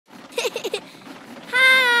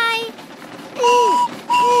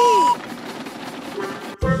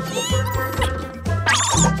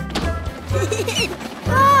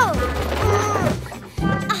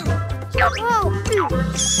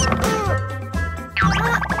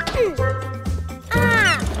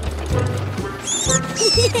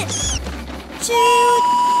Choo!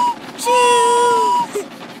 Choo!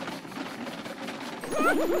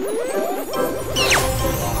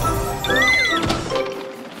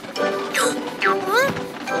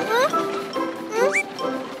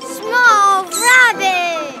 Small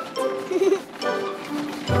rabbit!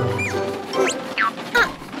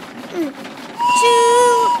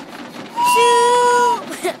 Choo! Choo!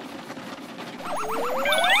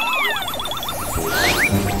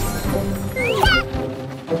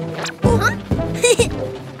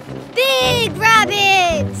 Big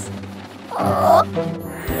rabbits!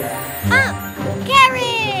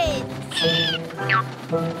 Carrots!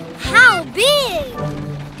 How big?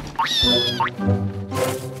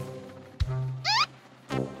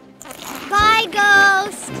 Bye,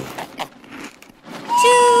 ghost!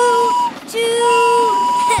 Choo! Choo!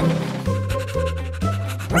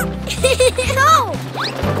 No!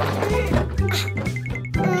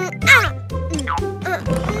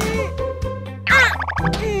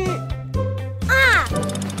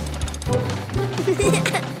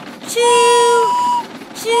 Choo!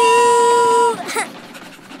 Choo!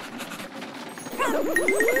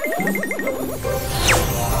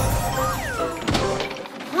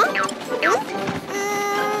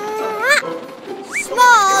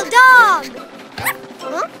 Small dog!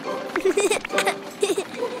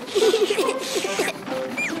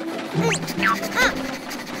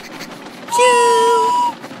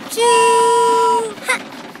 Choo! Choo!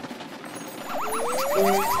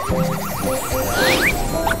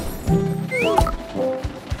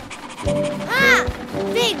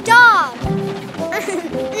 Big dog!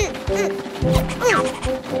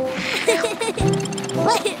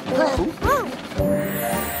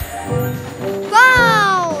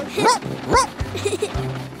 Wow!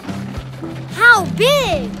 How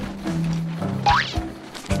big?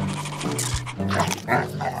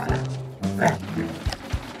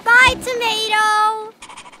 Bye, tomato!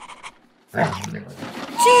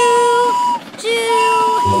 Choo! Choo!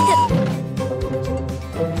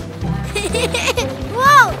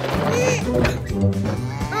 Whoa!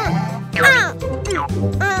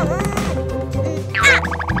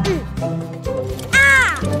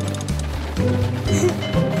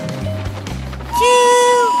 Choo!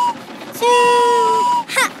 Choo!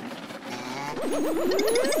 Ha!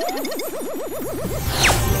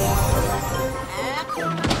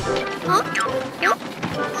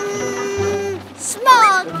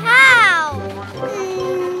 Small cow!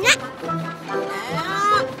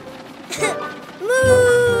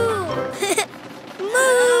 Moo!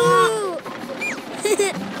 Moo!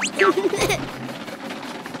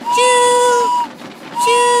 Choo!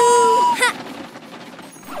 Choo! Ha!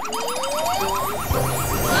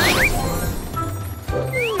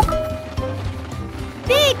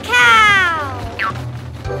 Big cow!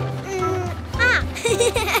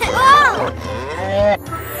 Oh!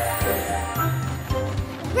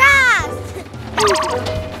 Grass!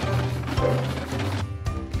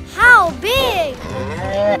 How big?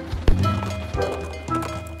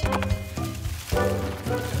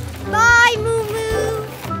 Bye, Moo Moo.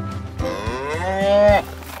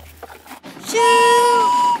 Choo!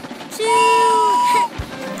 Choo!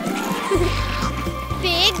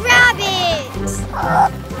 Big rabbit!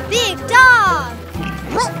 Big dog!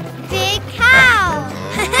 Big cow!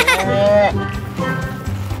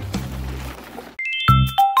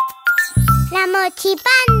 La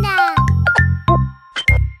mochipanda.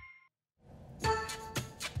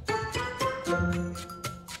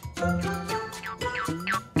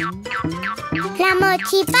 La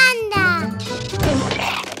mochipanda.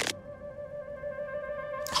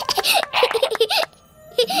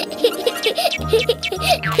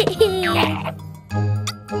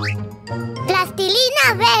 Plastilina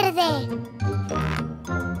verde.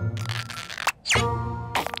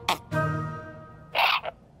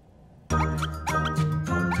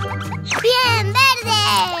 ¡Bien verde!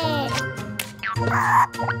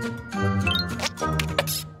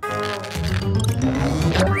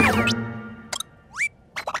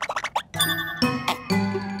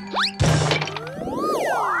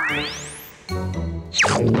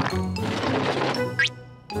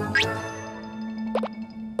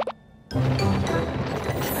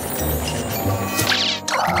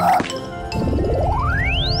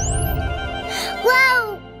 ¡Wow!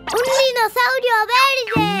 ¡Un dinosaurio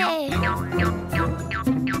verde!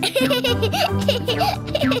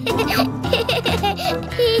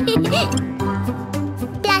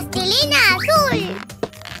 ¡Plastilina azul!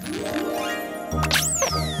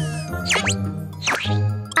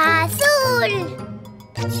 ¡Azul!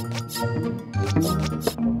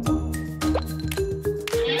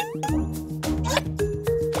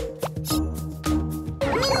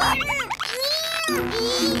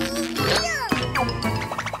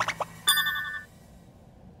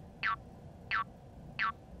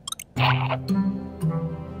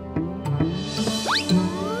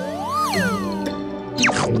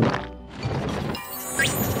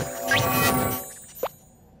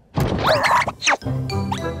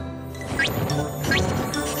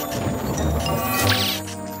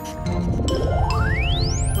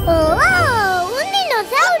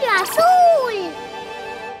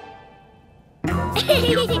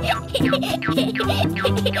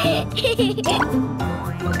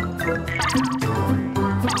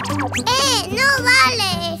 ¡No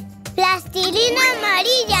vale! Plastilina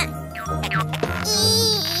amarilla.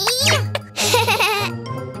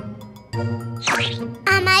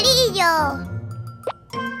 Amarillo.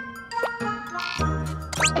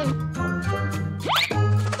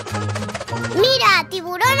 ¡Mira,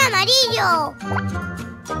 tiburón amarillo!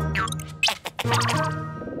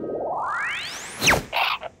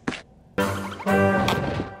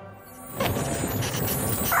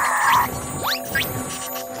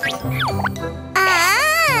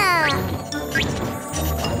 ¡Ah!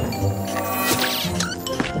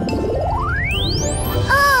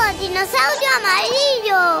 ¡Oh, dinosaurio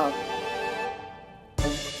amarillo!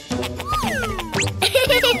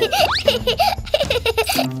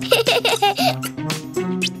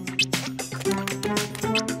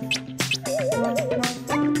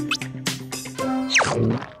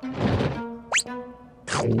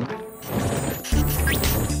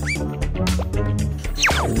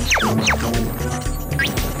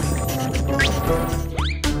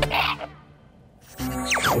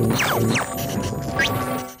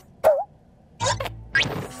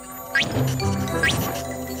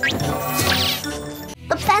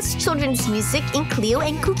 The best children's music in Cleo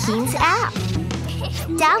and Cuquin's app.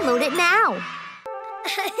 Download it now.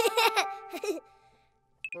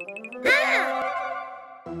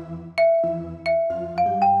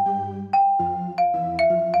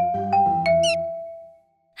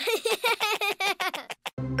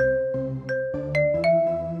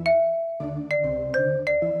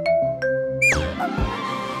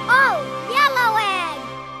 Oh, yellow egg!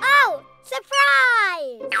 Oh,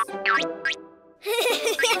 surprise!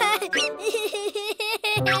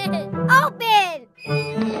 Open!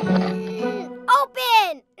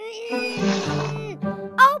 Open!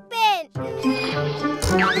 Open!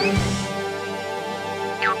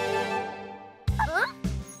 Huh?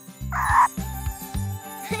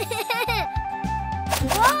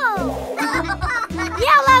 Whoa!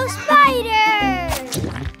 Yellow spider!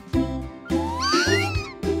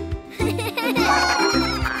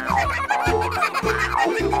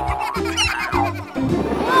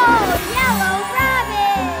 Whoa, yellow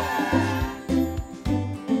rabbit!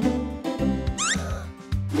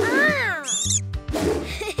 Ah!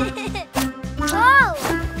 Oh!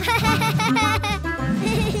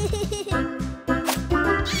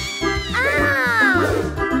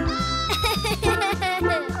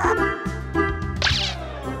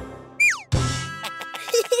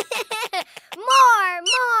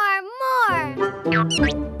 More!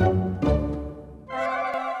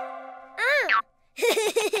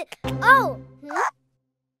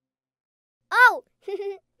 Oh!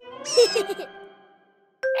 Oh!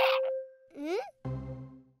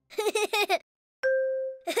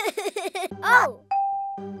 Oh!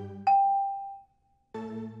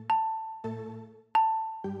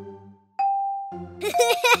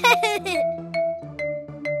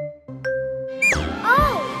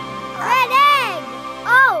 Oh! Red egg!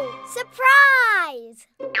 Oh! Surprise!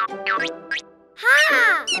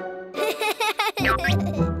 Ha!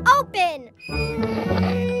 Open!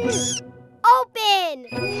 Open!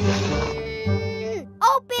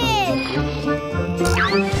 Open!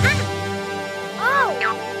 Ah! Oh!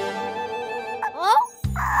 Oh!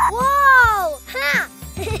 Whoa! Ha!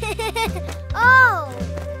 Oh!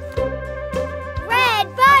 Red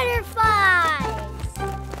butterfly!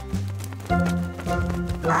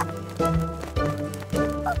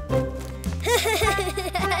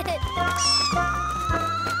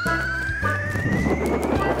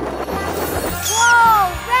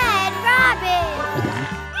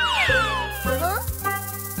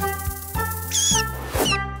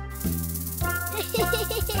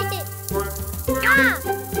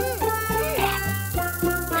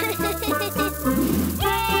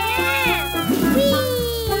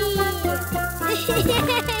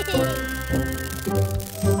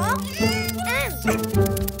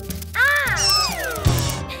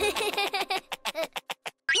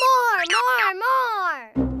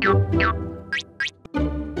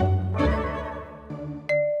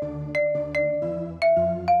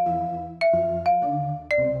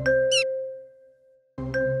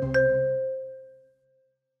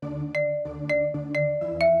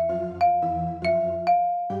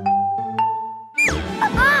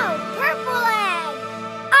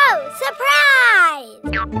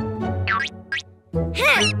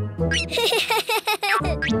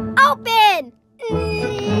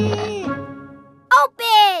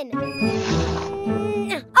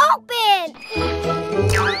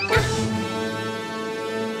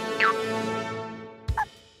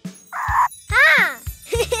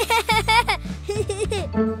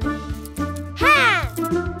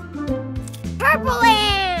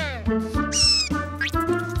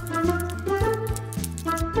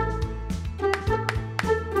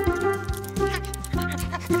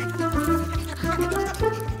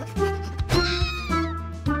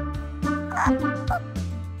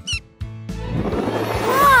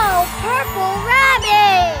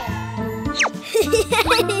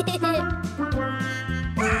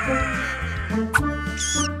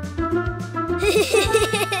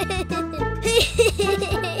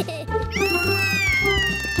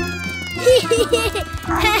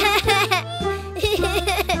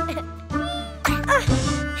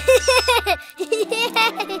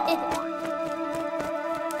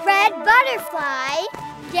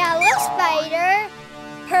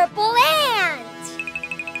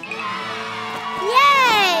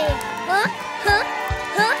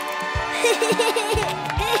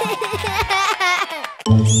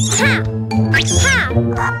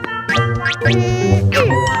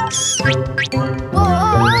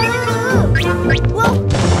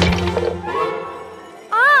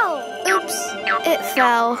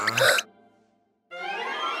 fell.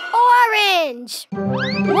 Orange!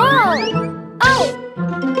 Whoa! Oh!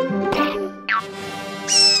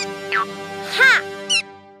 Ha!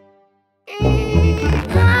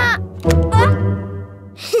 Ha!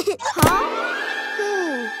 Huh?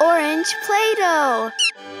 Orange Play-Doh.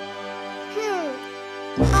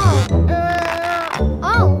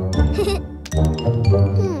 Oh!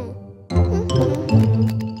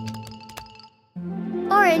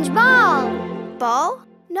 Orange ball! Ball?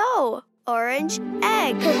 No. Orange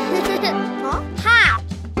egg. Huh? Ha!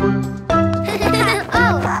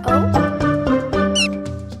 Oh!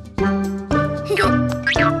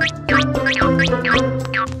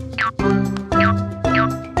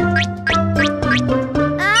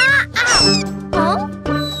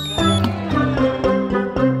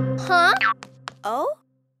 Oh?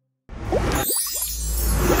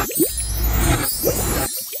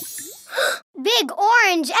 Big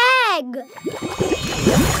orange egg!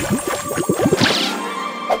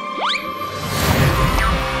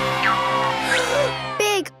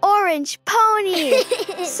 Big orange pony.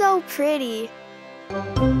 So pretty.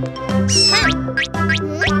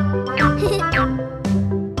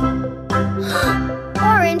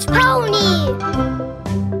 Orange pony!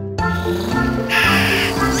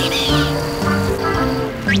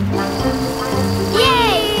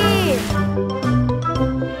 Yay!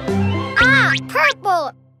 Ah,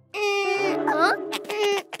 purple!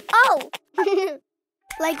 Oh!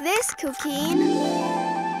 Like this, Cuquín.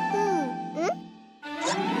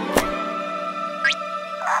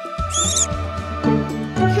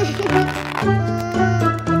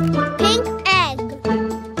 Pink egg.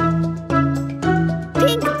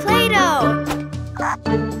 Pink Play-Doh. Huh?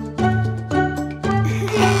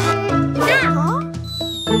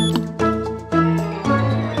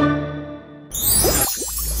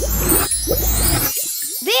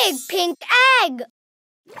 Big pink egg.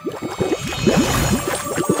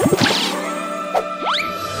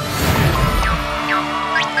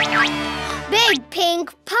 Big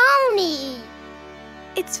pink pony.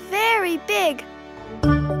 It's very big.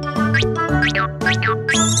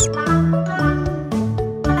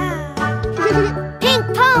 Pink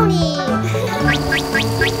pony.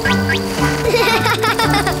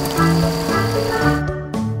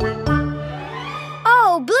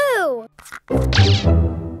 Oh, blue.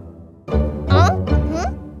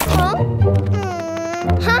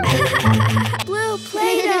 Blue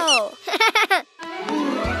Play-Doh.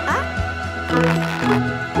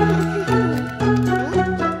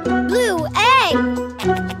 Blue egg.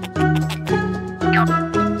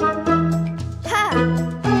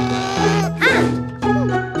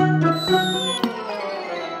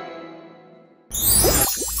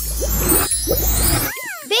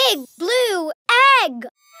 Big blue egg.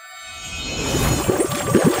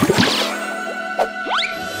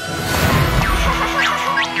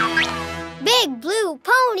 Big blue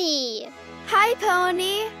pony. Hi,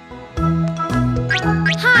 Pony.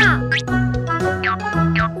 Ha!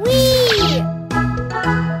 Wee!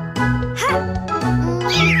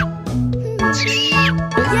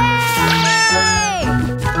 Yay!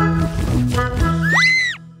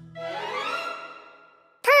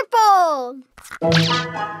 Purple!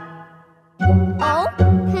 Oh?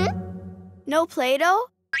 No Play-Doh?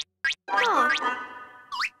 Huh.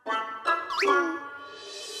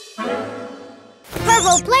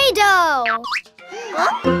 Purple Play-Doh!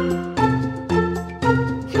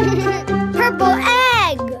 Purple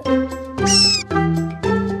egg!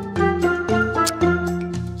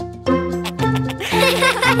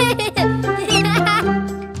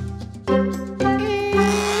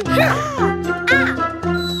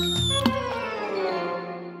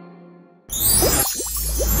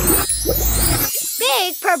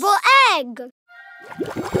 Big purple egg!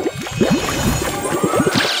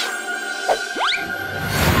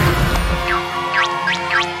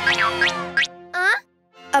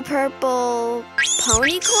 A purple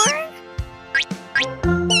ponycorn?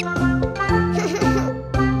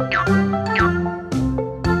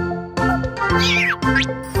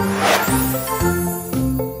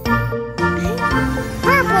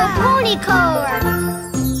 Purple ponycorn!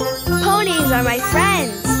 Ponies are my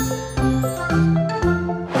friends.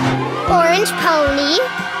 Orange pony,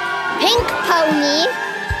 pink pony,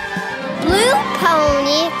 blue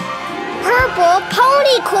pony, purple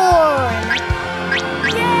ponycorn!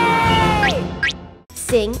 Yay!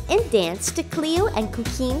 Sing and dance to Cleo and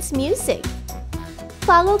Cuquin's music.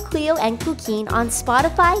 Follow Cleo and Cuquin on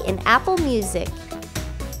Spotify and Apple Music.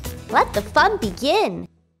 Let the fun begin!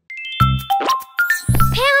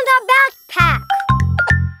 Panda backpack!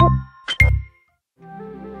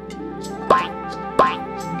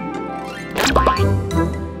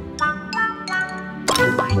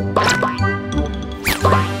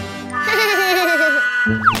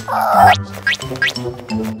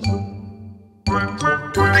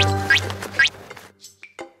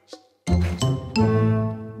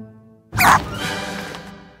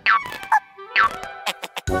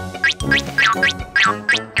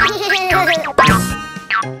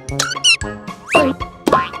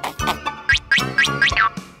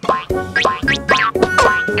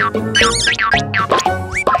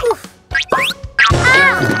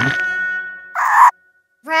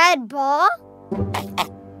 Red ball?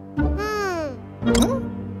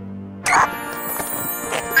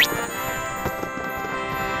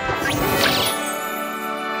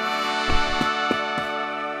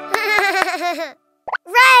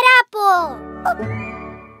 Red apple!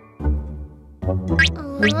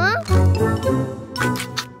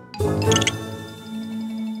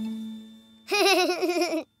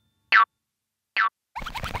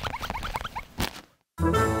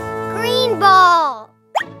 Green ball!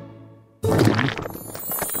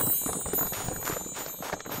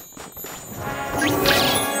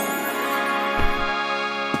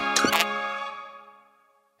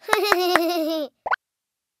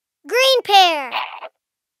 Green pear!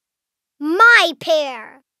 My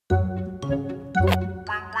pear!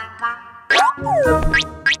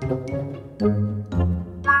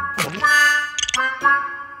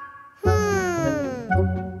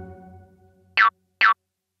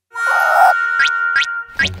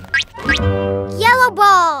 Yellow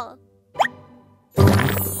ball!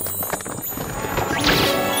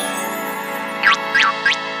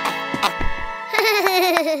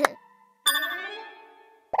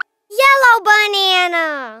 Yellow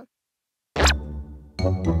banana!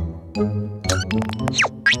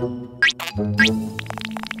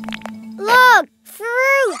 Look,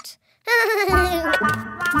 fruit!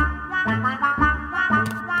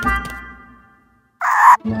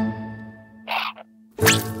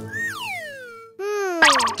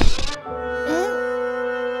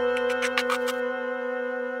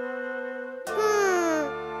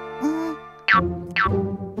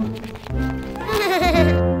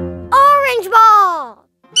 Orange ball!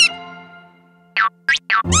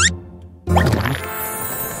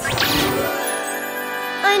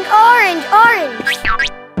 An orange.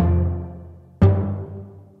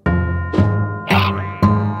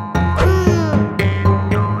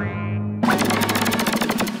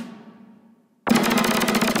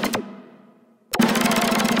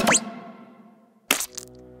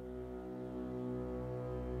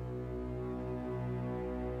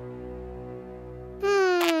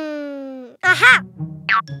 Aha!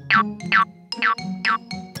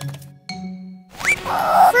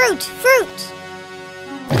 Fruit! Fruit!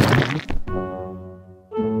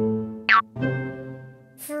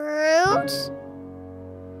 Fruit!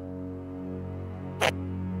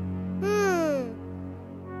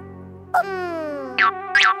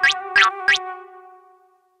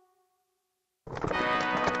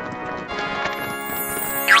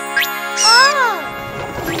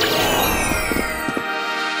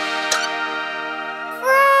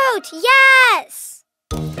 Yes!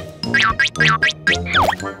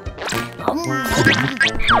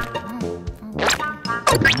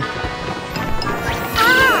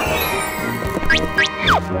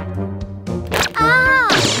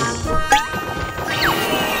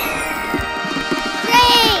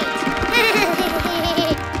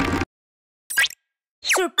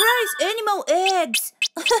 Surprise animal eggs!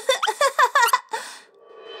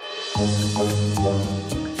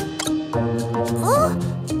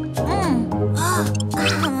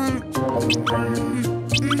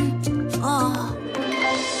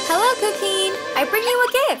 Hello, Cuquín. I bring you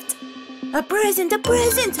a gift. A present! A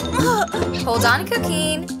present! Hold on,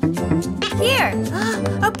 Cuquín. Here.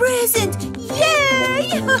 A present!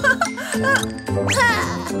 Yay!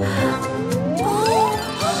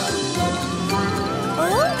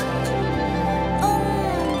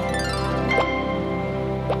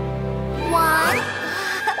 One,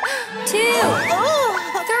 two,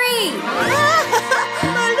 three.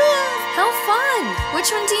 How fun! Which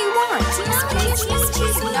one do you want?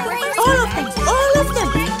 All of them! All of them!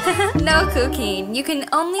 No, Cuquín. You can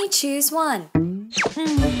only choose one.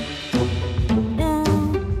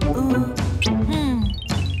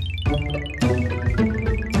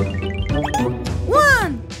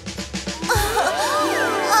 One!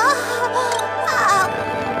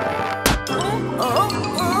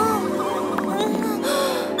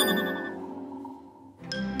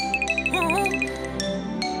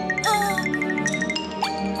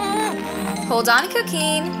 Hold on,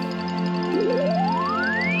 Cuquín.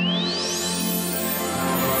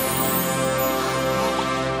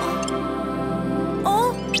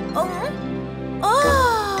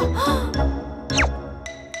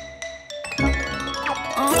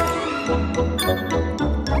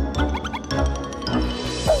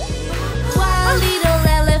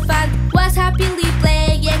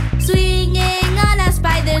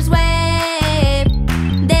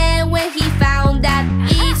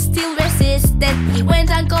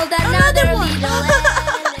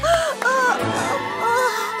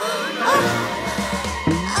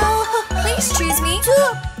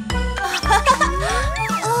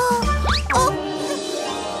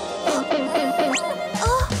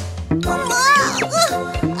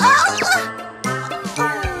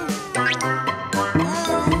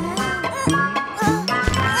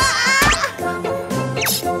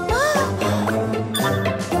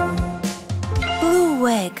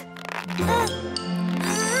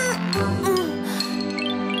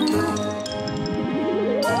 A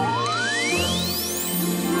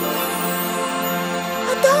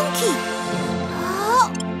donkey.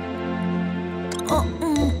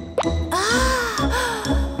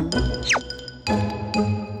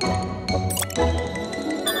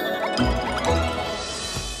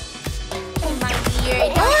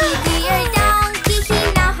 Dear donkey, he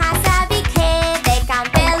now has a big head. They can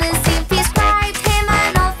barely seem prescribed him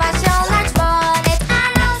an old-fashioned large bonnet.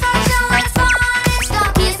 An old-fashioned large bonnet.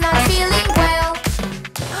 Donkey's not feeling well.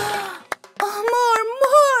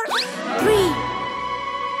 More. 3.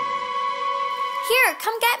 Here,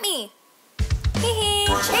 come get me. Hee hee,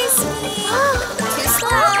 chase me. Too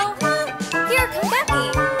slow. Here, come get me.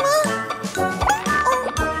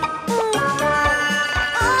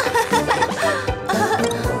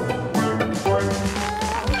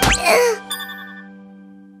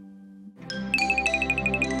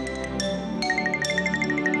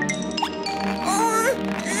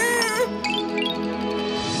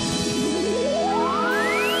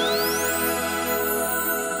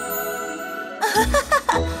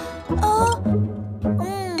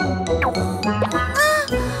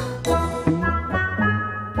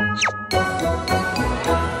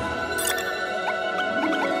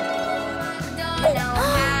 Don't know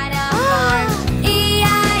how to farm.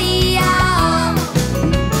 E-I-E-I-O.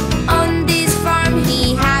 On this farm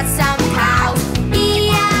he has some cows.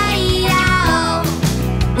 E-I-E-I-O.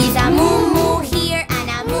 With a moo-moo here and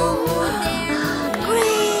a moo-moo there.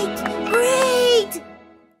 Great.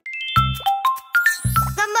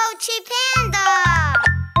 The Mochi Panda.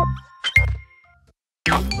 Oh.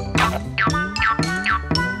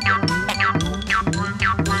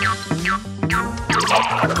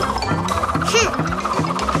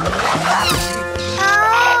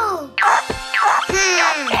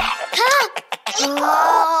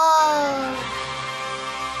 Oh.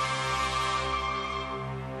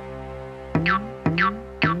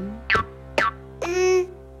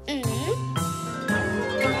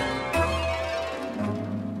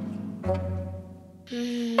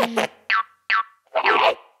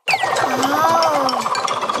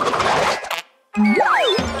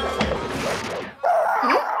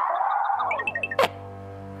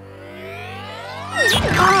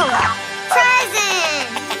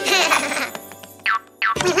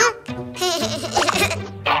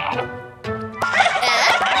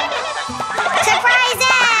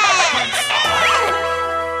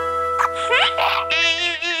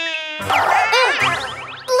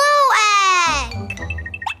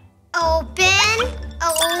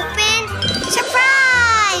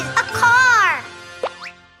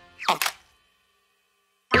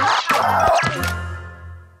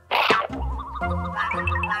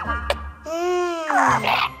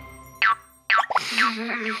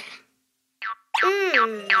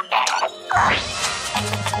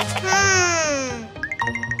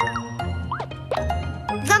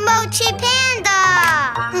 The Mochi Panda!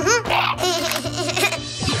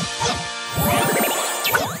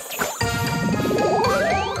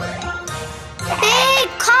 Big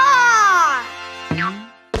car!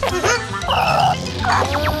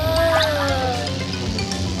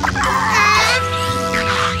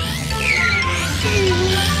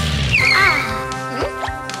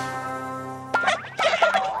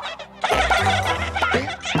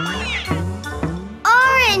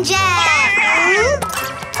 Orange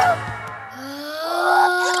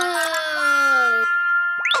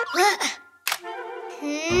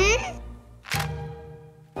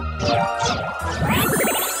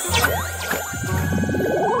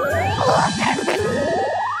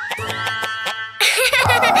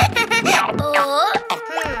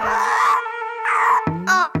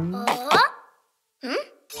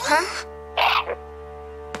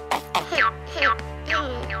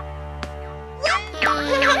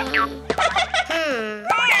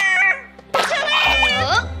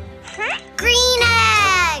Green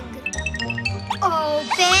egg!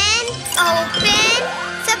 Open, open,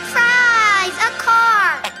 surprise, a car!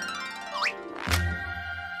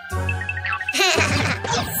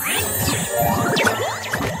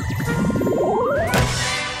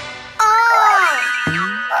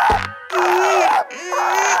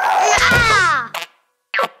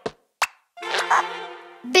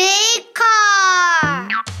 Big car!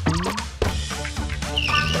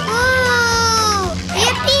 Woo!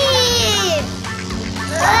 Yippee!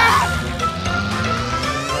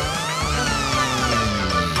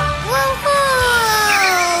 Woohoo!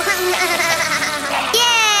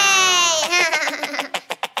 Yay!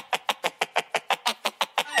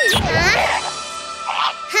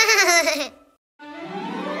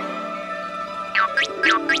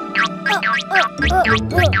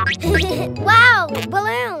 Wow,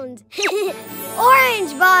 balloons! sound.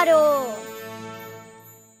 Orange bottle.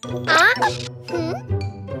 Huh?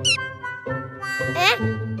 Eh?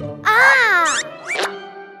 Ah!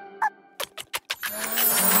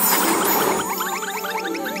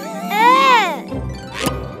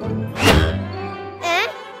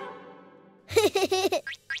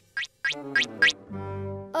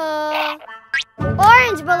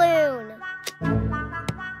 Orange balloon.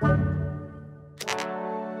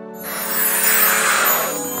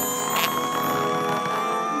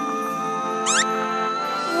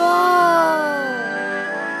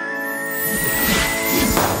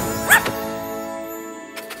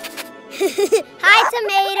 Hi,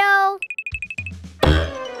 tomato.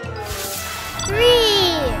 3,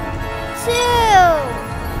 2,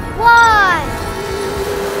 1.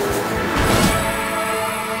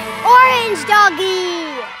 Orange doggy.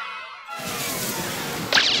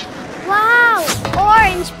 Wow,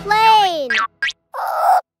 orange plane.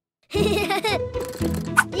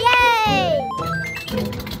 Yay!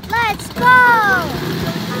 Let's go.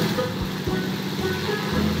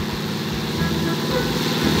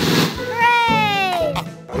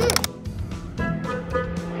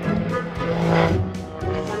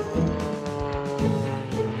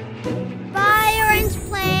 Bye, orange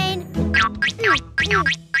plane.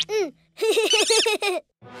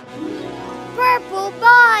 Purple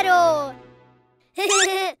bottle.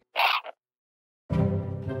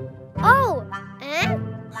 Oh, eh?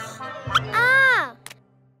 Ah.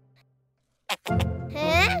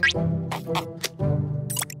 Eh?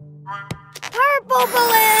 Purple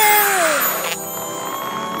balloon.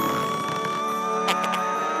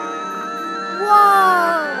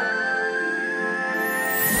 Whoa.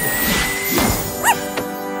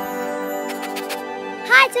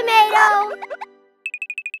 Hi, tomato.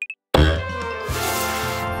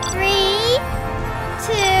 3,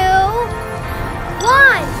 2,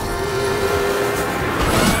 1.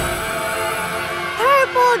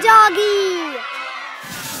 Purple doggy.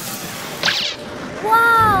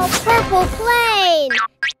 Wow, purple plane.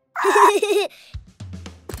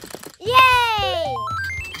 Yay!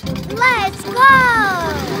 Let's go.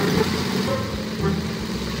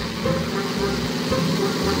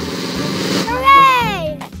 Hooray!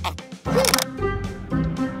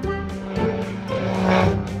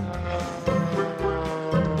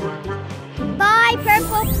 Bye,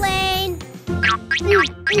 purple plane.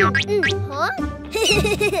 Huh?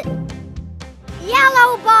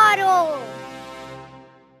 Yellow bottle.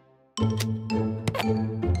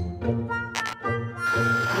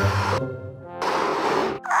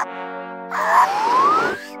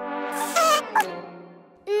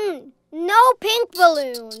 No pink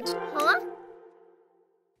balloon. Huh?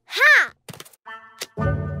 Ha!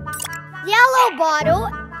 Yellow bottle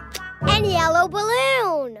and yellow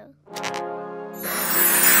balloon.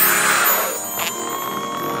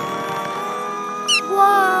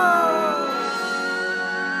 Whoa!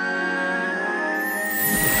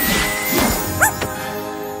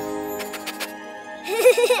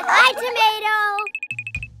 Hi, tomato.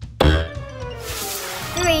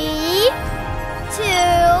 3, 2,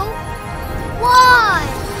 1.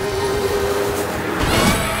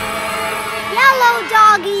 Yellow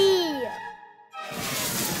doggy.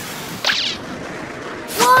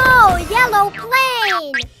 Whoa, yellow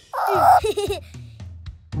plane.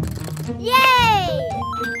 Yay!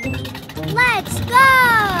 Let's go.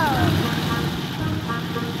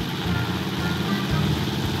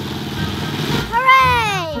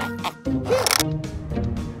 Hooray!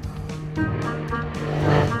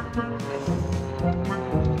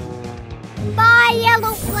 Bye,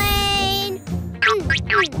 yellow plane.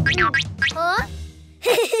 Huh?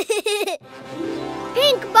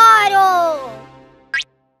 Pink bottle.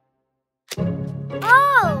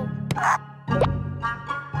 Oh. Huh?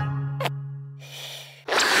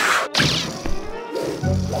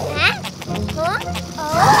 Huh?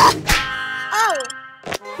 Oh. Oh.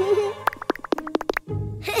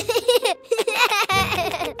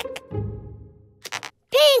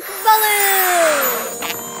 Pink balloon.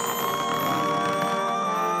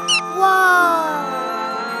 Whoa.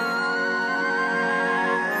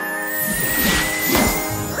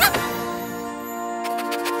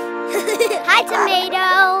 Hi, tomato.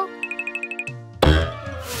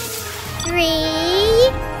 3,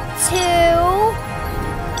 2,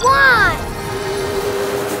 1.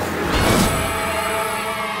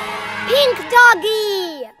 Pink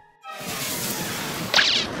doggy.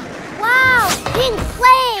 Wow, pink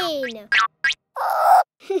plane.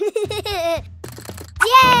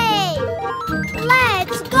 Yay!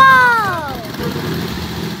 Let's go.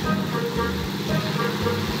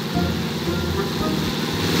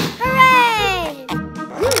 Hooray!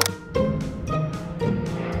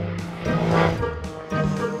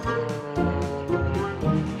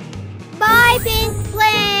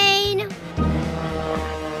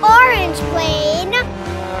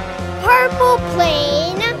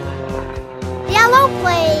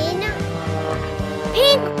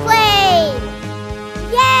 Pink plane!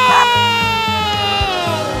 Yay!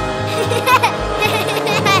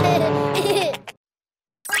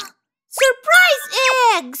 Surprise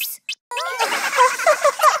eggs!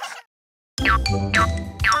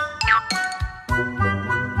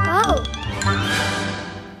 Oh.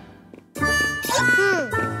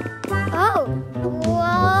 Oh.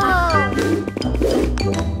 Whoa.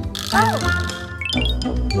 Oh.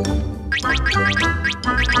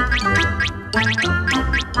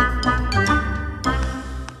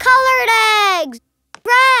 Colored eggs.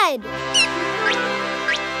 Red.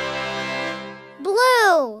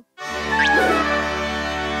 Blue.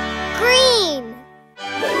 Green.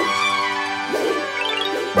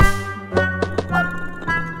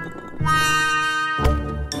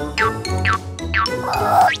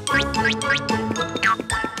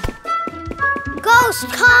 Ghost,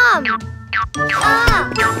 come! Ah!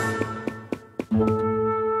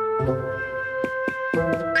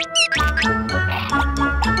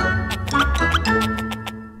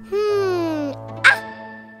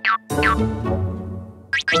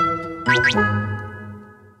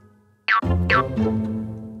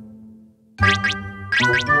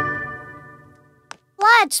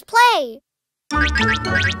 Let's play!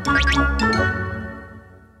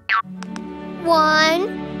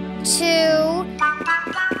 1, 2,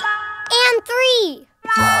 and 3.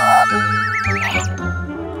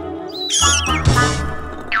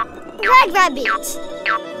 Red rabbit.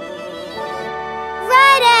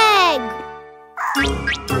 Red egg.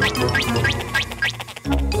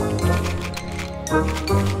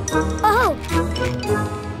 Oh.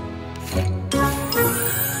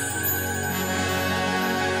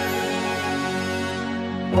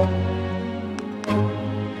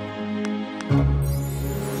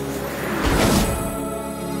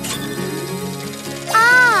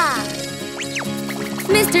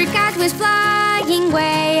 Mr. Cat was flying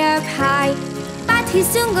way up high, but he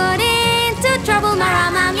soon got into trouble.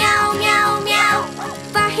 Marama, meow, meow, meow.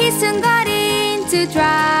 But he soon got into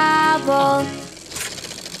trouble.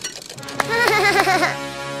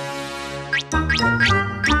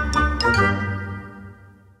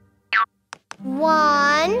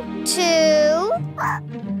 1, 2.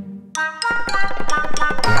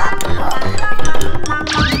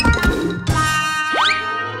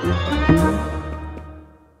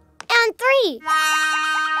 And 3.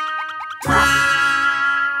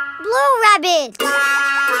 Blue rabbit.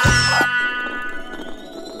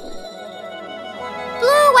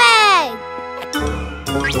 Blue egg.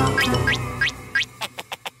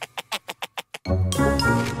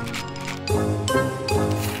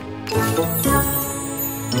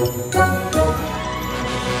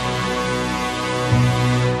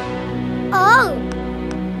 Oh.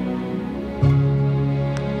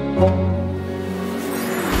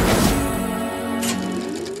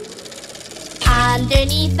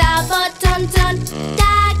 Underneath the button,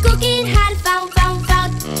 that Cuquín had found.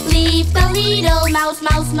 Leave the little mouse.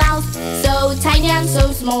 So tiny and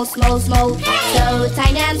so small. So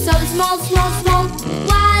tiny and so small.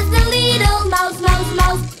 Was the little mouse.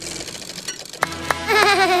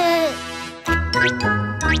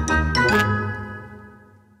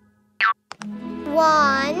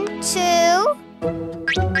 1, 2,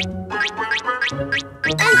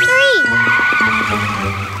 and 3.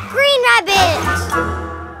 Green rabbit.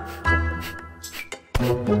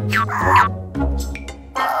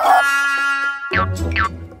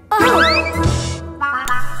 Oh.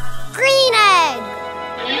 Green egg.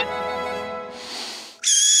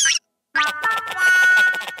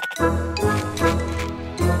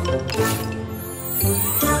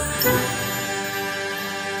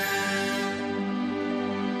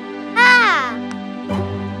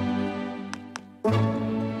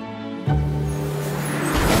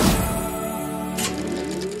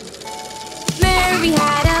 Mary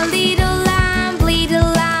had a little lamb.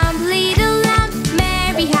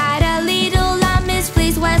 Mary had a little lamb. His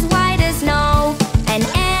fleece was white as snow. And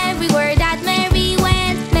everywhere that Mary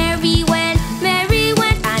went.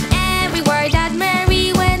 And everywhere that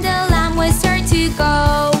Mary went, the lamb was sure to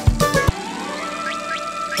go.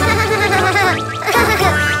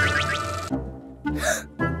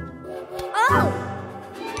 Oh.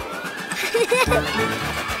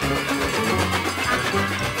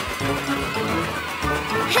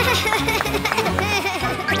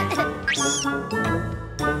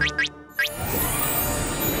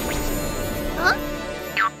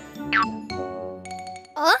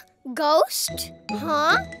 Huh? Ghost?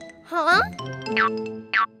 Huh? Oh.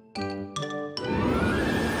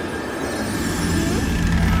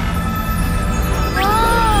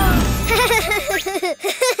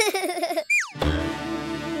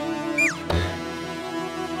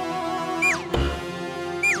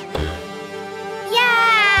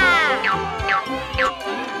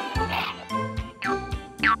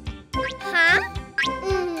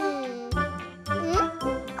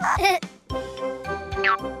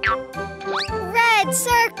 Red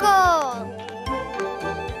circle.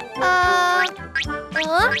 Huh?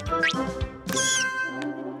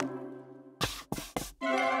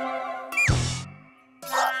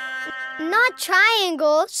 Not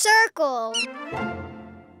triangle, circle.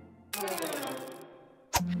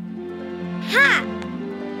 Ha!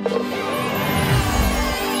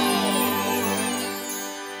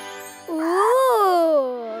 Ooh.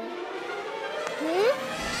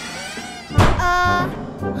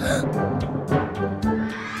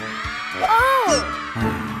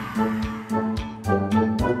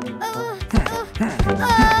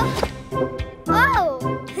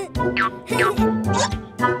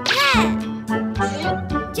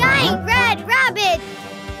 Giant red rabbit.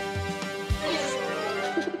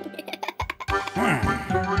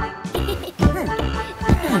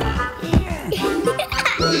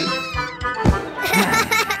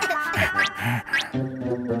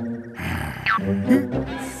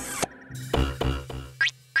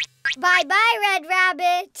 Bye-bye, Red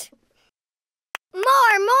Rabbit.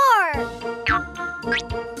 More!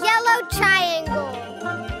 Yellow triangle.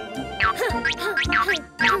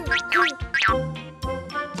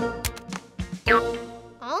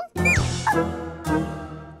 Oh?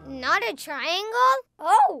 Not a triangle?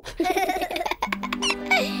 Oh!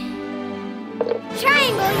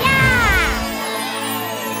 Triangle, yeah!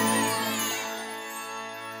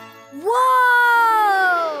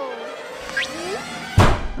 Whoa!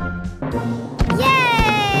 Yay!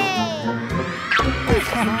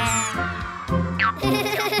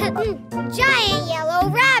 Giant yellow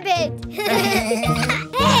rabbit!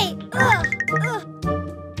 Hey!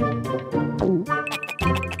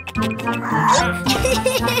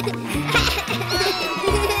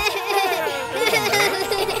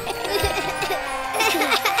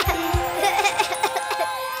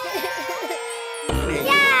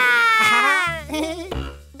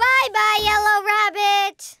 Bye-bye, yellow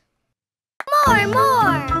rabbit!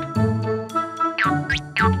 More!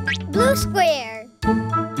 Blue square.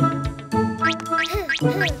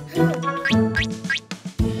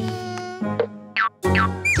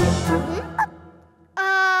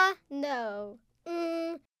 No.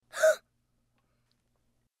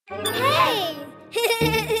 Hey!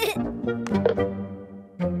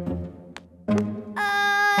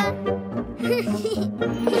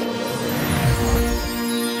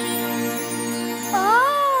 Oh!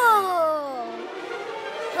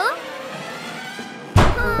 Huh?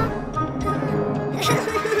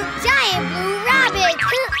 Giant blue rabbit!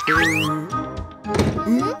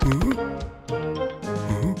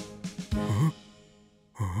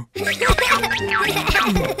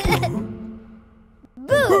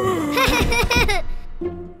 Boo!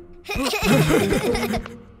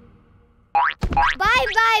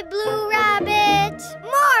 Bye-bye, blue rabbit!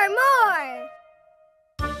 More!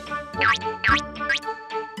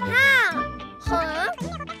 Huh?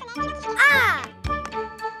 Ah!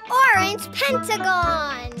 Orange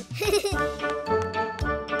pentagon!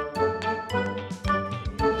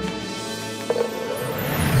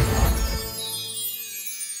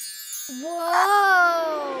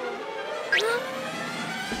 Whoa!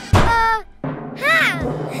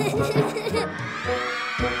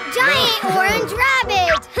 Giant orange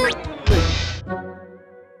rabbit!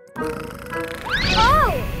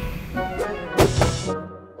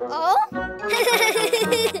 Oh!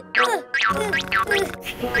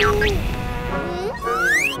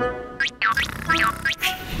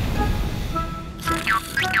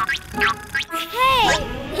 Hey!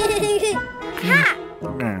 Ha!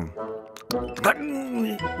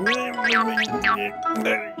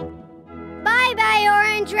 Bye-bye,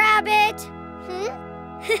 orange rabbit.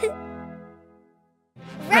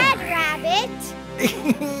 Red rabbit.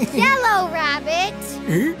 Yellow rabbit.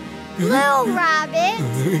 Blue rabbit.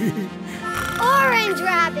 Orange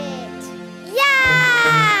rabbit.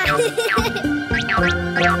 Yeah!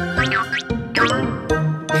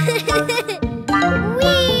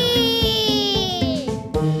 Whee!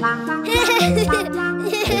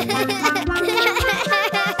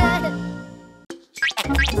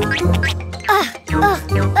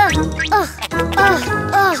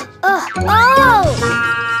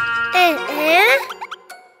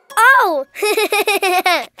 Oh!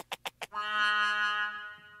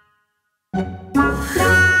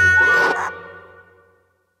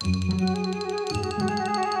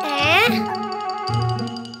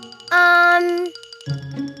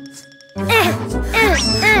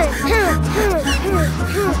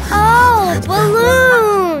 Oh,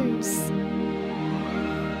 balloons!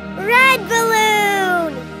 Red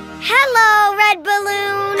balloon! Hello, red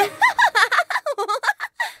balloon!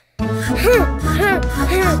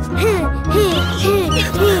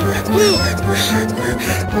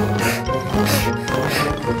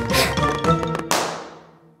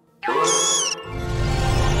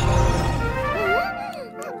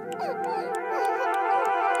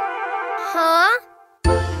 Huh?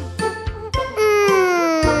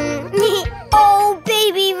 Oh,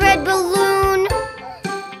 baby red balloon.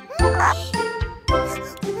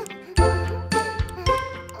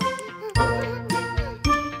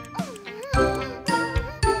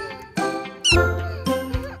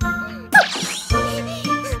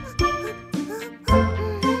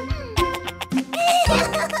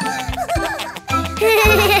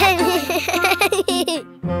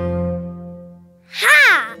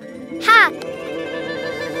 Ha! Ha!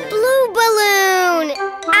 Blue balloon!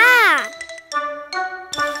 Ah!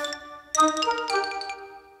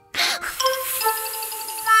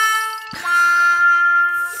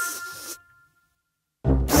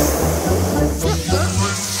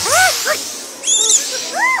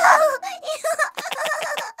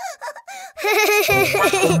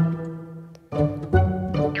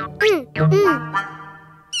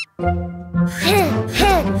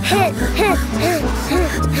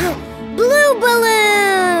 Blue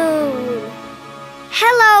balloon!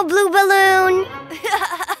 Hello, blue balloon.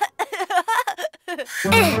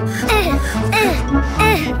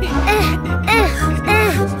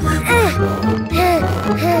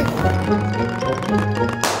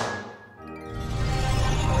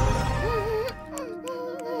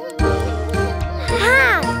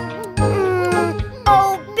 Ha!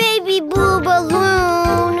 Oh, baby blue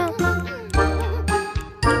balloon.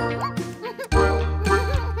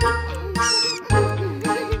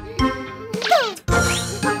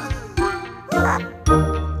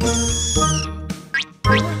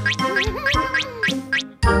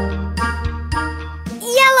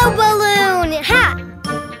 Yellow balloon. Ha!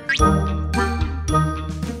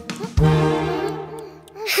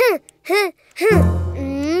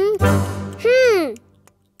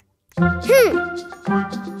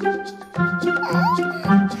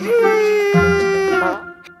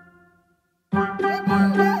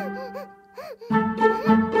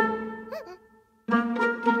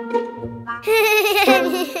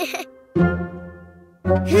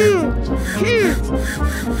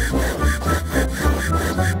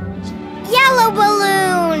 Yellow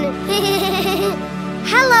balloon.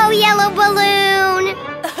 Hello, yellow balloon.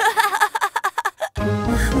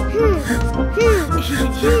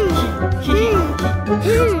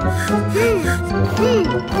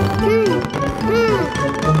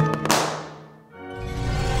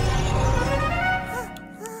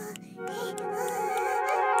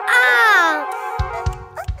 Ah!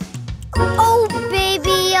 Oh,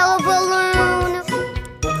 baby yellow balloon.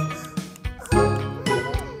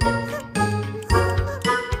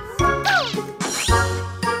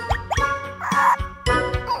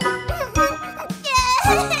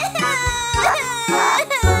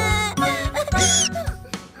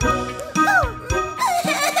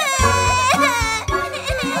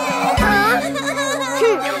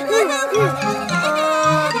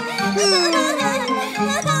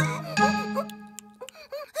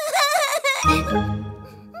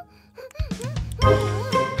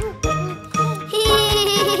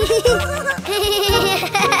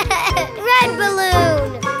 Red balloon,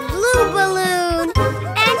 blue balloon,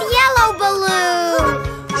 and yellow balloon.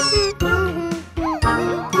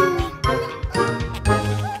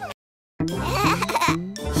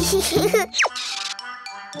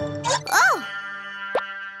 Oh.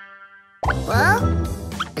 Well.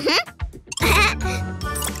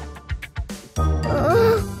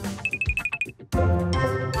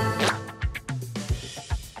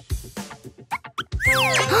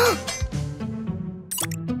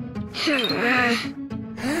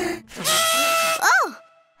 Oh.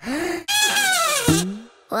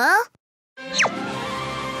 Well.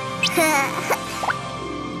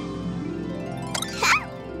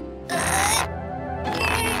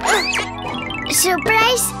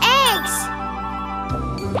 Surprise eggs!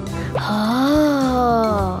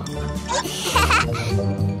 Oh!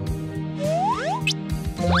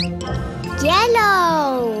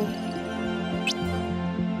 Yellow!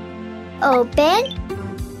 Open.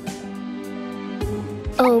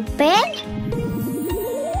 Open.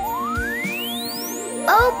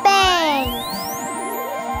 Open.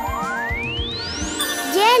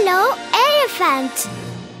 Yellow elephant.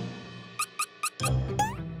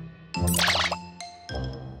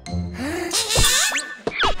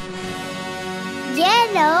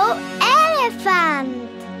 Yellow elephant.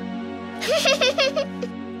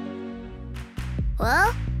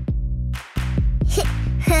 Well.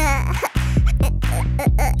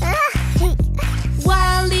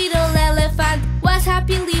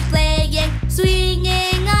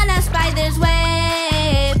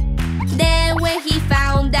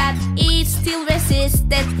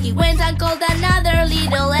 and called another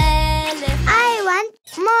little elephant. I want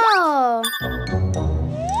more.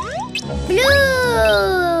 Blue.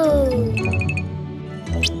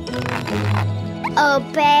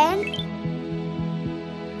 Open.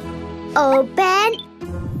 Open.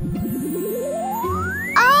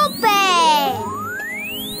 Open.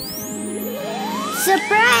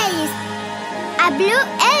 Surprise! A blue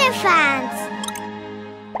elephant.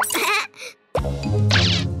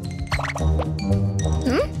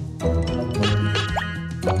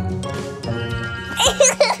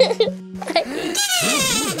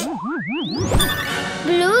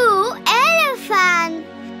 Blue elephant.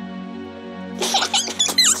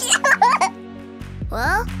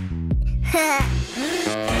 Well,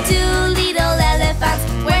 Two little elephants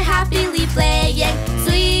were happily playing,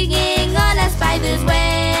 swinging on a spider's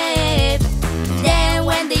web. Then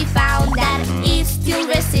when they found that it still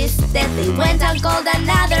resisted, they went and called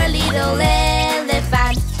another little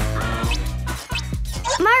elephant.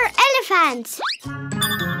 more elephants.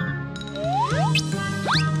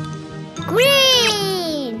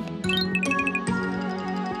 Green.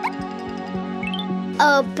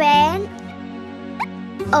 Open.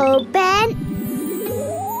 Open.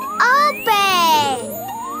 Open.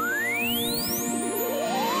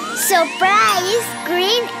 Surprise!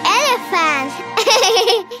 Green elephant.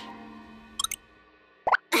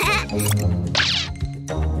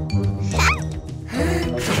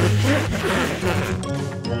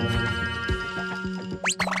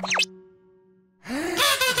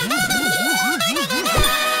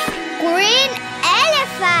 Green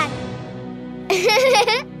elephant.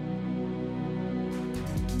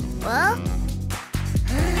 Well,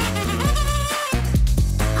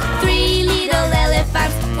 Three little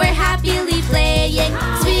elephants were happily playing,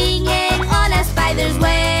 swinging on a spider's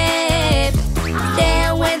web.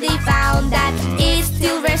 Then when they found that it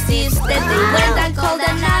still resisted, they went and called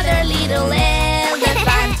another little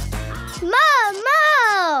elephant.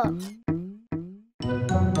 more.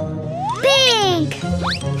 Pink.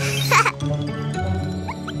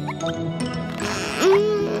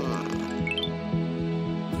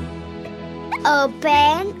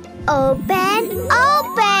 Open, open,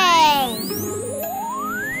 open.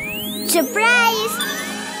 Surprise!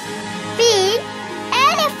 Pink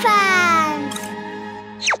elephant.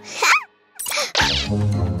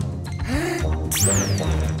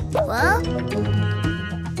 Well,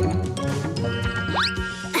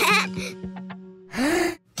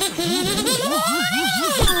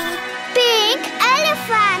 pink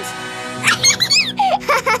elephant.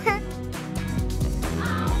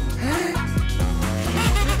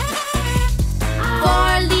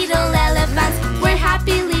 Four little elephants were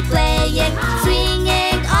happily playing,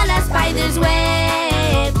 swinging on a spider's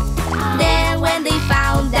web. Then when they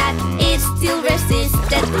found that it still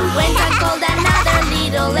resisted, they went and called another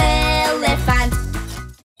little elephant.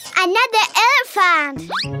 Another elephant.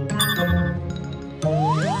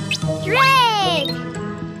 Red.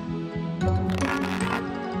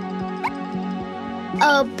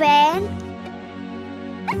 Open.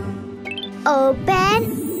 Open.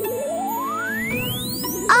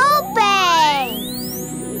 Open.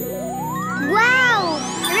 Wow!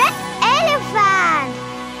 Red elephant.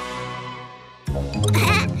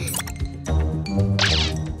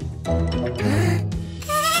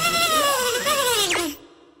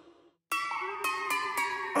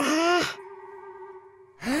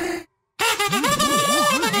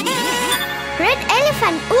 Red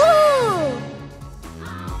elephant. Ooh.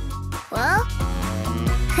 Well.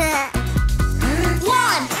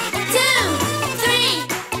 1, 2, 3,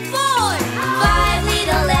 4. 5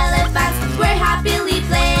 little elephants were happily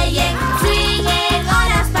playing, swinging on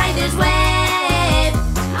a spider's web.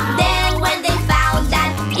 Then when they found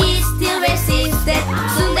that it still resisted,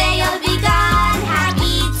 soon they all began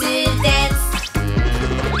happy to dance.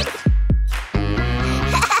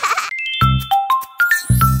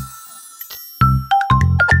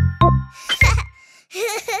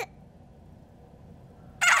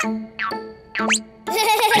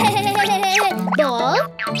 Ball.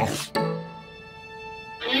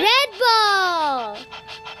 Red ball.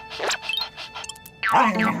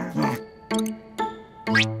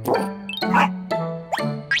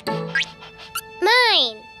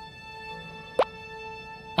 Mine.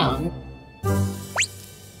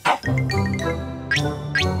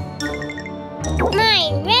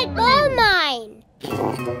 Mine. Red ball. Mine.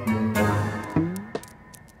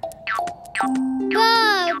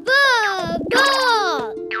 Ball. Ball.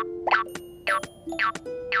 Ball.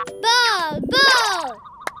 Ball. Ball.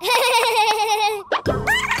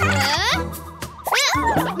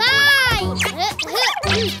 Mine.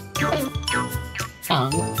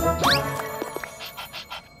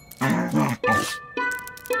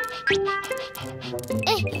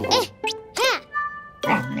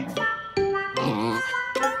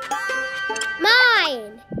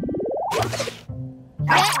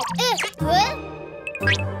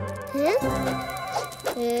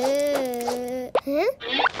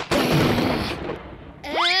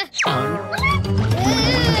 Red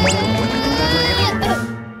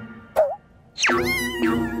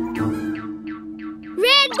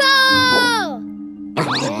ball!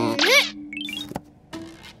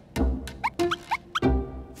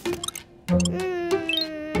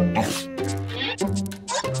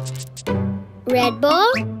 Red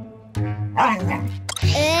ball?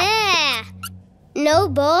 No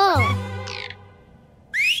ball.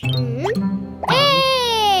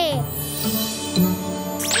 Hey!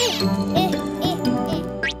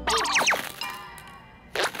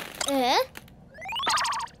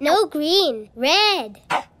 No green, red.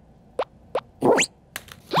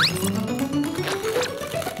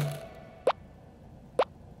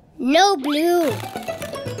 No blue.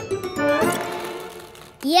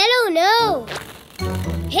 Yellow, no.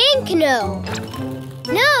 Pink, no.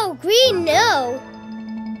 No, green, no.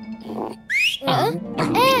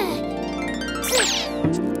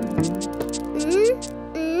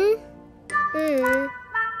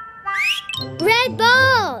 Red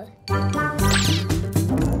ball.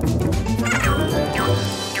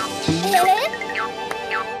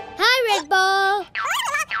 Hi, red ball.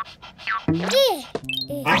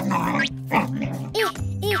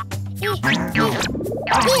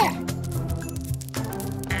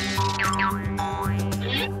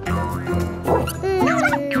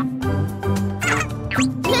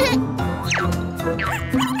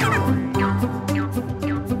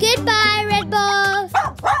 Goodbye, red ball.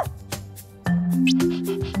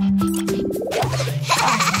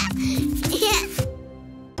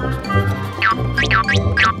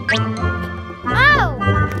 Oh!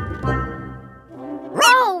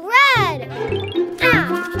 Oh, red!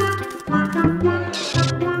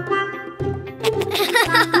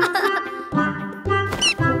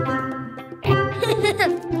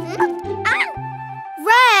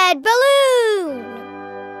 Red balloon!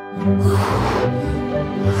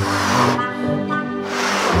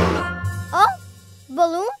 Oh,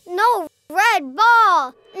 balloon? No, red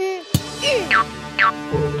ball.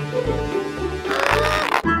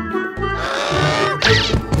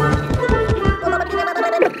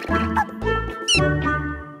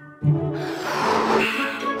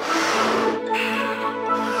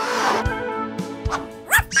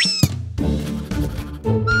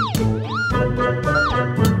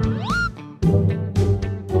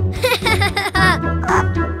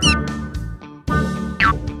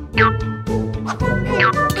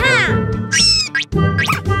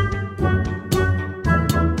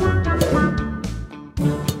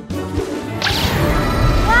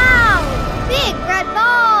 Wow, big red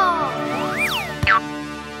ball.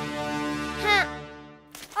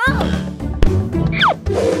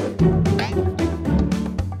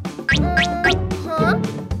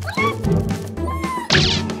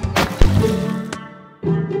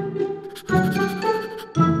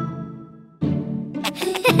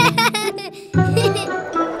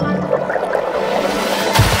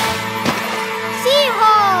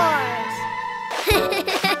 Seahorse.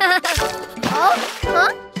 Oh,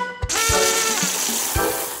 huh?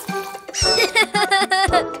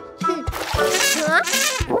 Huh?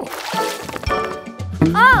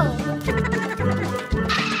 Oh.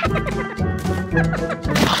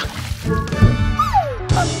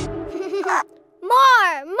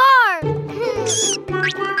 More.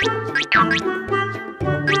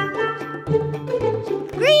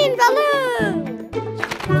 Green balloon.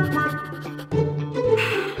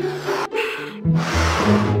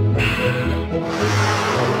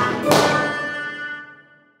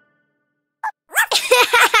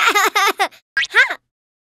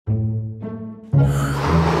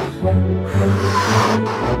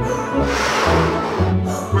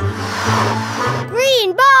 Green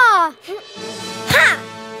ball. Ha!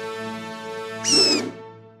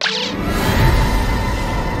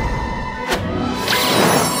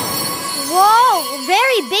 Whoa,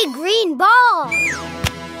 very big green ball.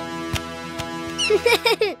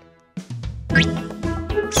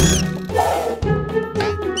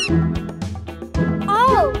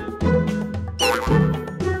 Oh.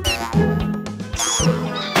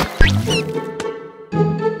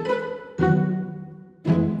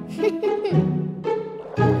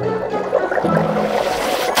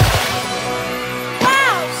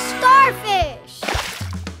 Wow, starfish.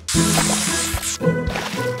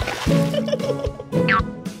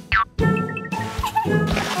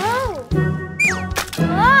 Oh.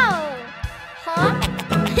 Oh. Huh?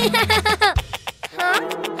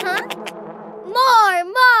 Huh?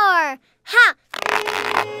 More. Ha.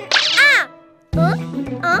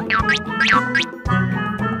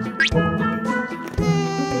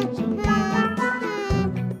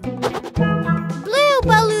 Blue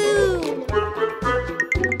balloon.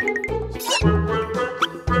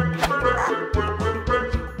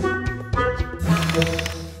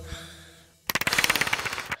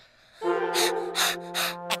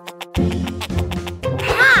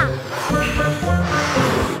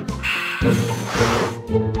 Blue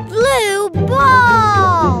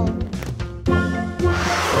ball.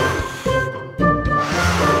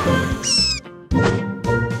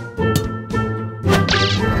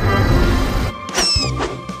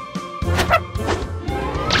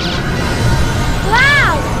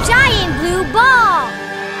 Wow, giant blue ball.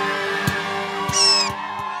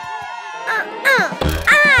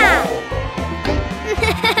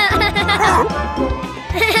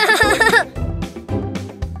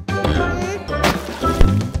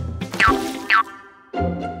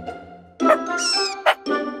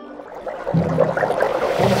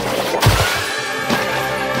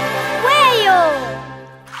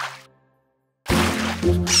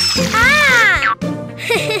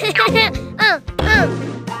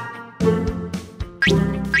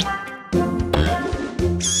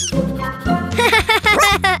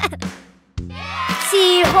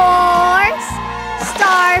 Seahorse,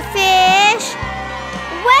 starfish,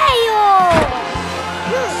 whale.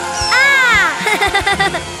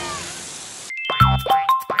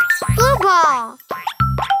 Blue ball.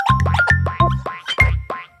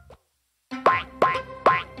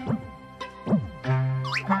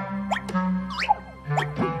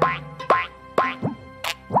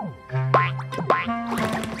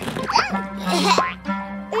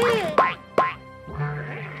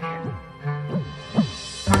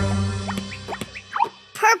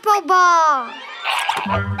 Purple ball.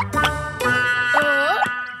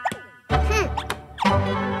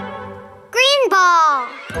 Green ball.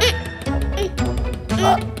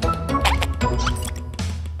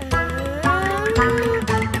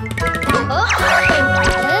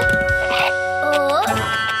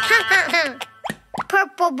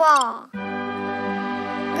 Purple ball.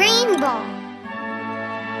 Green ball.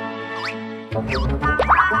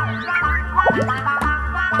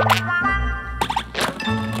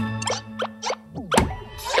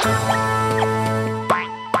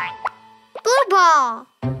 Blue ball.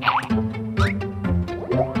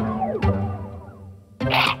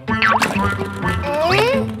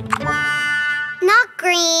 Not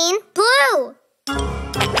green, blue.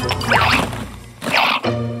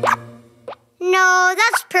 No,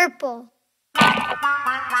 that's purple.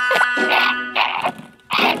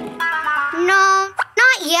 No,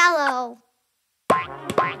 not yellow.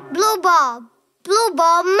 Blue ball. Blue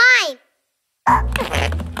ball, mine.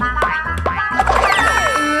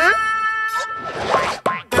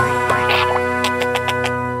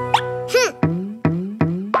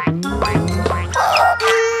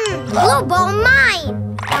 Blue ball,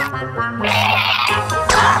 mine.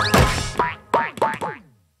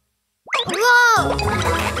 Whoa!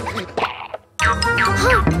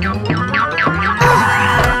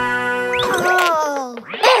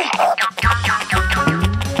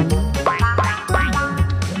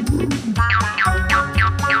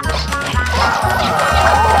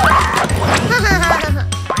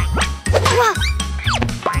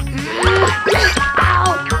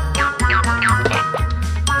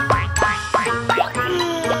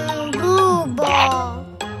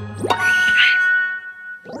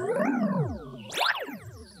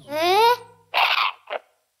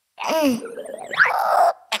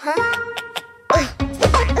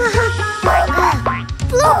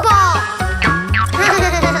 Blue ball.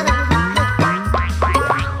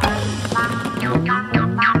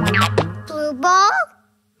 Blue ball. Blue ball.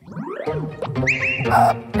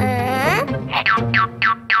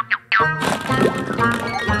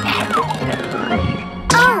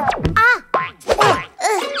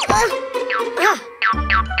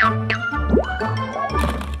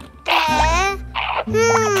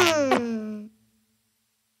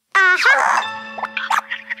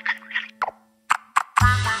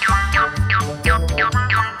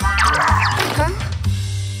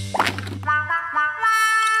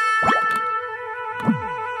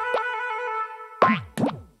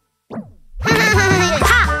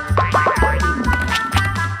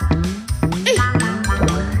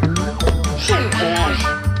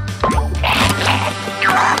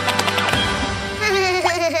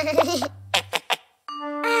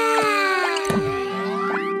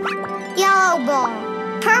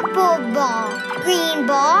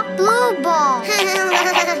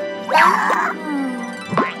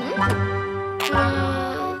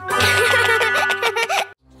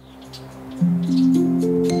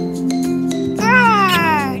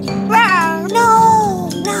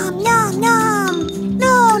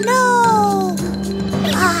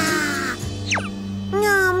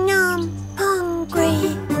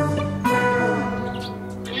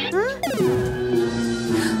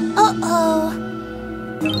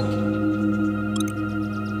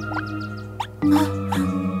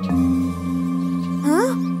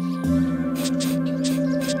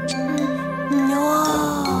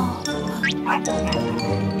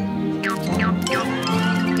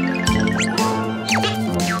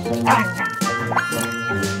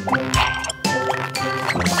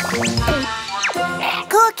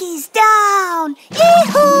 Cookies down!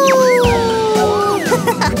 Yee-hoo!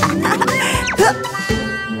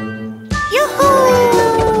 Yoo-hoo!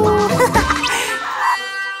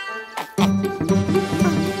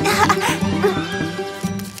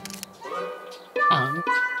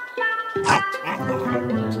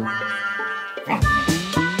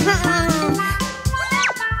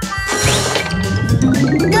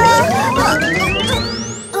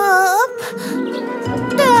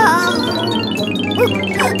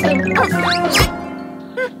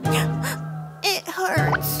 It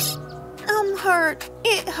hurts. I'm hurt.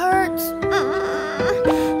 It hurts.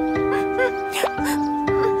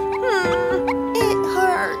 It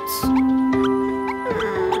hurts.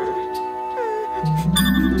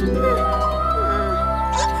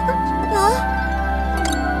 Huh?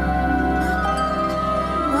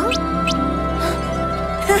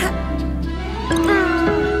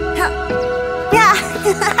 Yeah.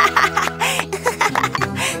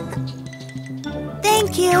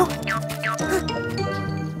 Thank you.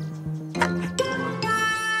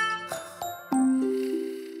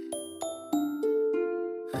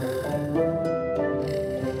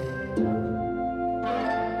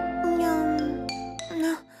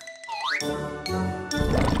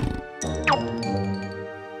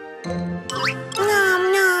 Nom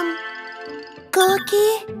nom.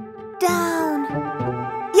 Cookie down.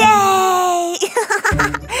 Yay!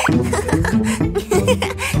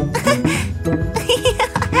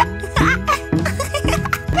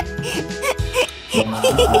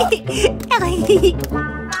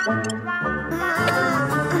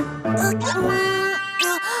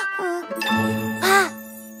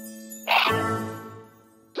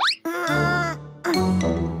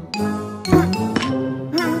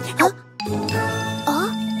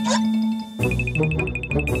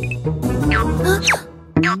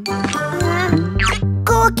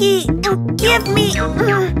 Cookie, give me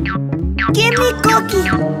cookie.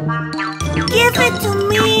 Give it to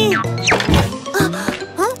me.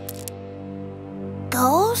 Huh?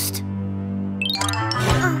 Ghost?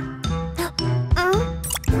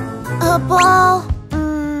 A ball?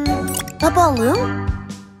 A balloon?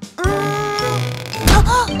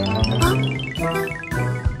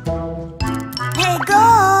 Hey,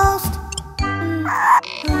 Ghost!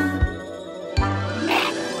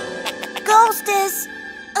 Ghost is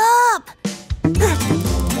up!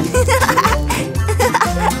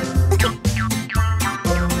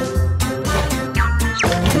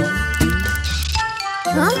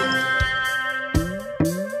 Huh?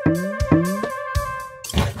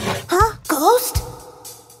 Huh? Ghost?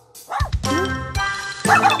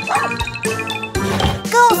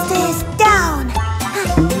 Ghost is down!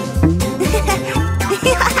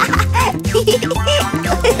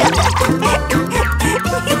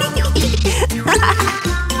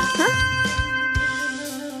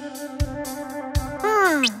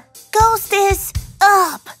 Ghost is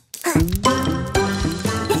up!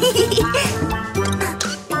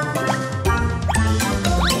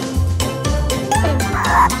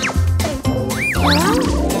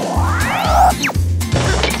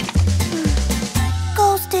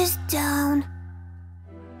 Ghost is down.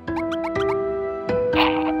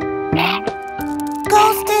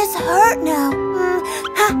 Ghost is hurt now.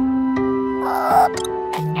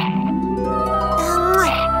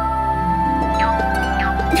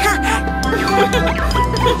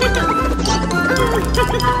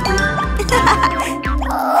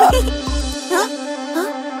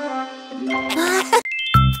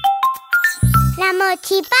 La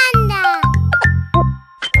mochipanda.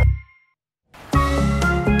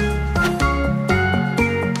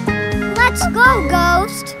 Let's go,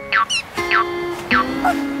 Ghost.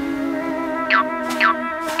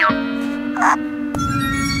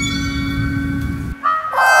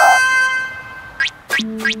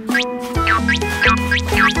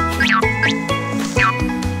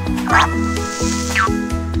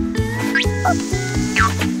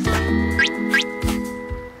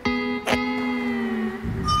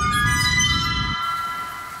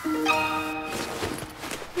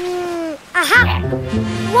 Aha!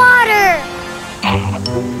 Water!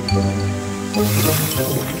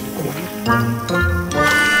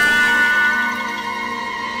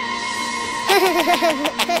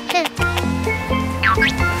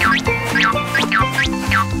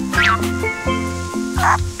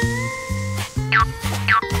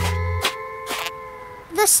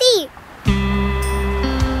 The sea.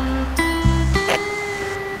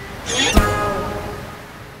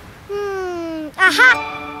 Aha!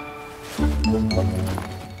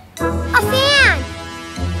 A fan!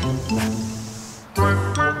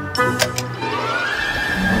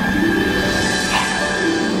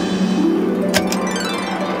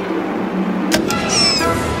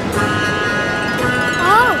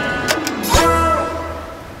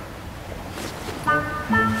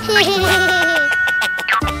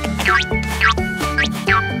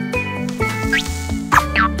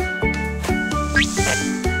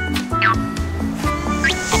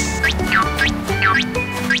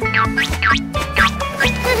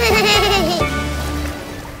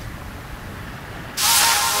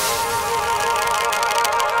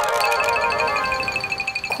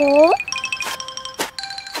 Oh?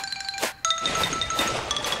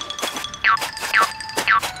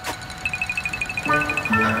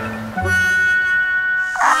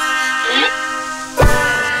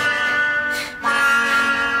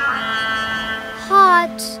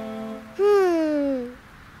 Hot.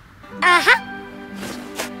 Aha.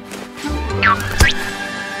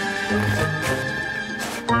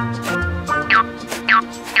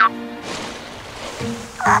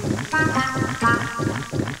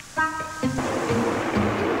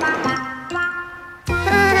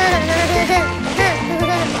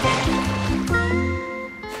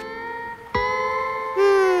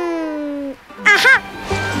 Aha. Aha.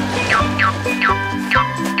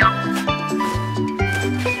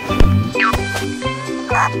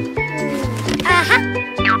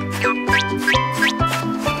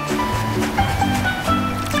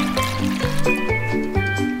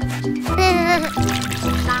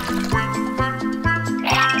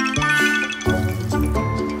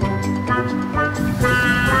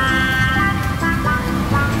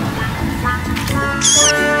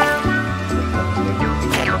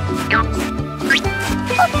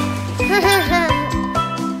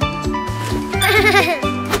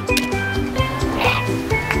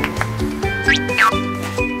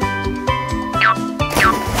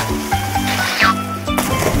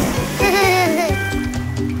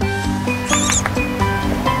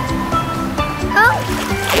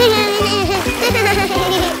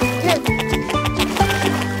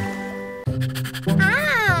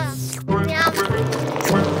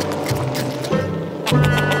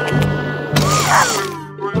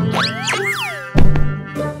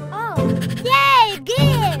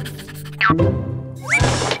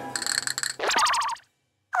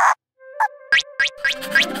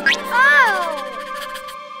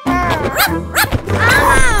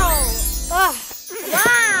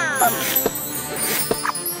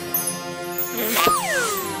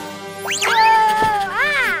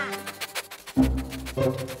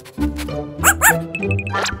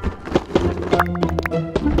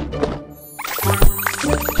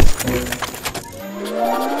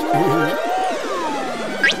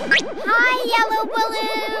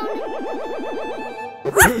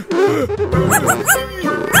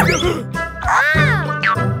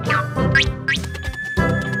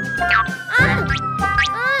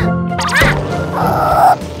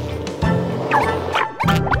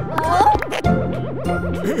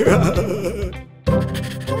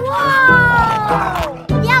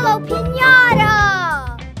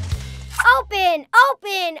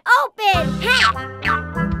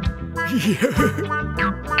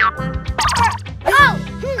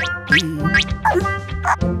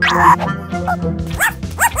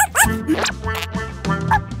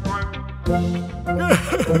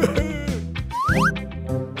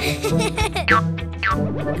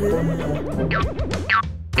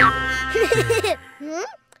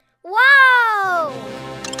 Wow!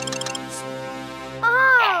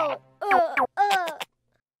 Oh!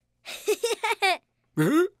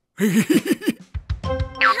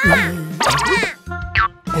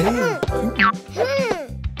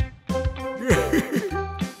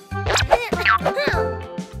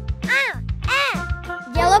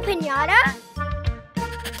 Yellow piñata?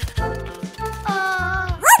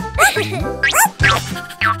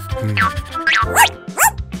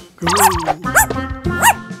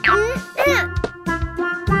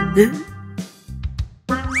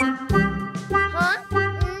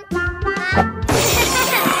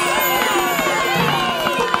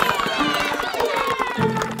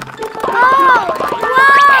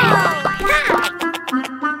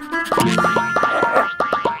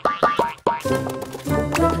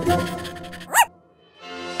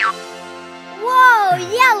 Whoa,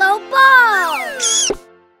 yellow ball!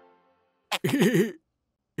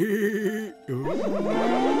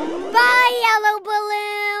 Bye, yellow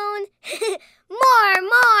balloon! More!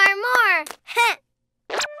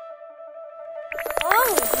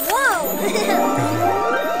 Oh, whoa!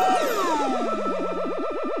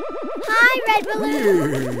 Hi, red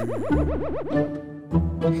balloon!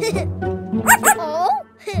 Oh?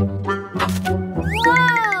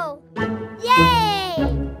 Whoa! Yay!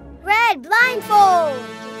 Red blindfold!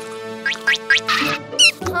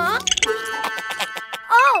 Huh?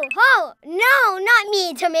 Oh, no, not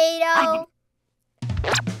me, tomato.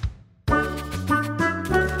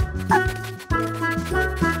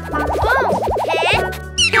 Oh,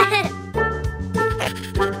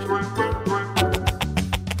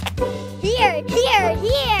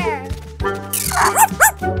 Here.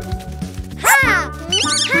 Ha!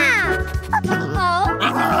 Oh.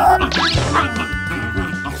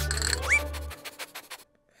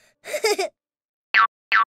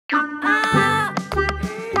 Wow!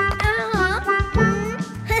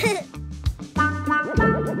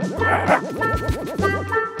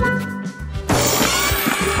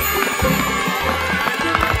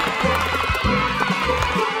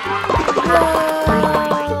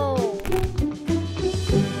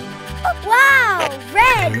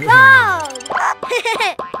 Red ball!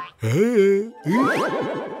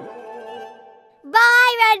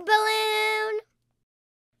 Bye, red balloon!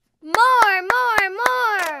 More!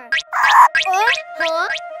 Huh?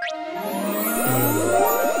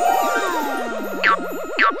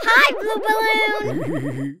 Hi, blue balloon!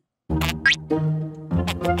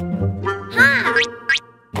 Hi!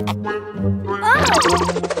 Oh!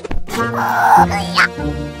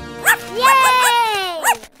 Yay!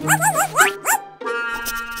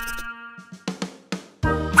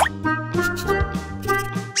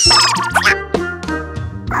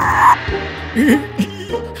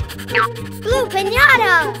 Blue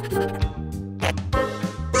piñata!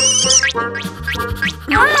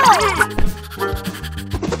 Oh!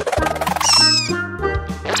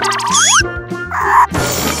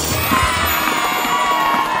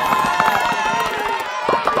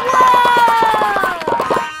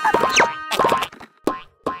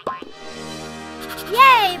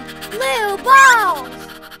 Yay! Blue balls!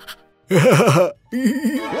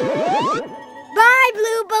 Bye,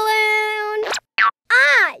 blue balloon!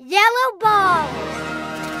 Yellow balls!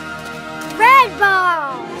 Red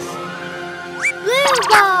balls! Blue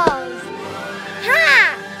balls! Ha!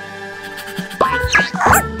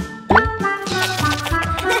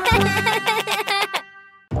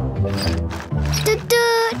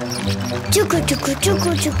 Toot-toot!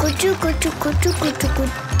 Chuku-chuku-chuku-chuku-chuku-chuku-chuku-chuku.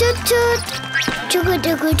 Toot-toot!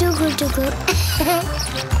 Chuku-chuku-chuku-chuku.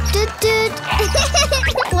 Toot-toot!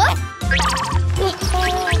 What?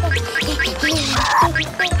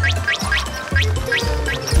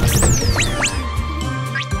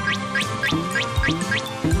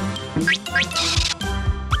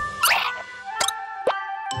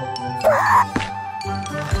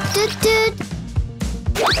 Toot-toot!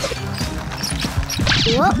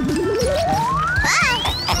 Whoop!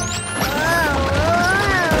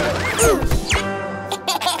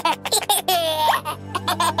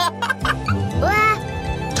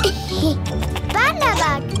 Panda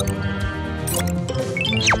bug!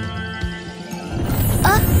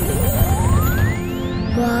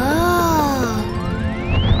 Wow!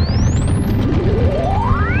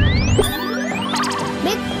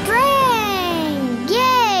 Big train!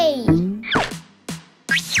 Yay!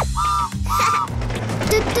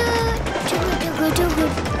 Toot-toot! Chuku-chuku-chuku!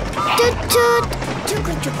 Toot-toot!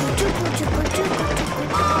 Chuku-chuku-chuku-chuku-chuku-chuku!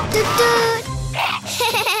 Toot-toot!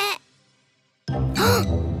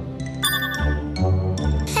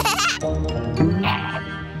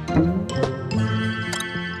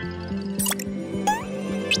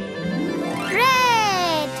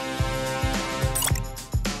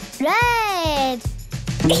 Red! Red!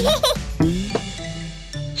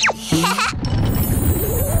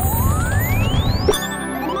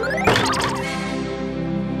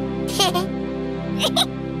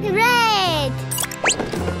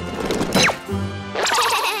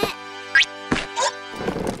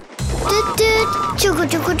 Toot-toot!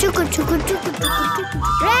 Chuku-chuku-chuku-chuku-chuku-chuku-chuku.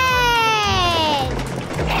 Red!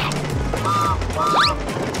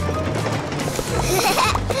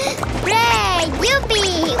 Red!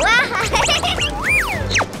 Yippee! Wow!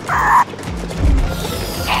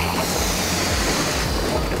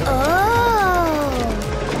 Oh!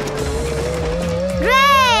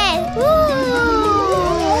 Red! Woo!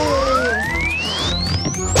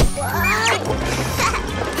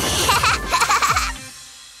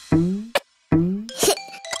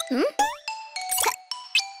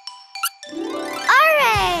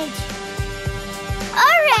 Orange!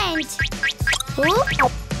 Orange! Ooh.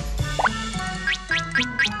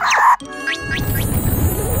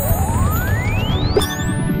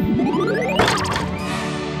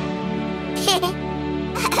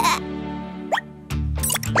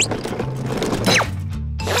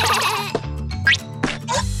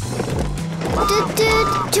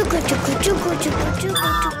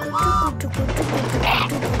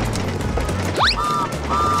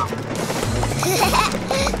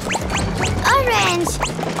 Orange!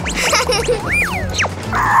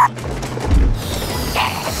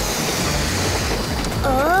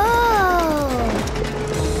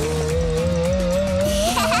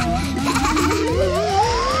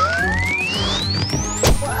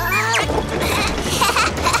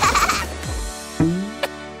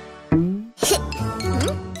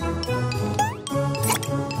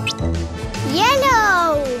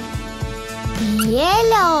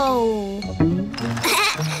 Yellow!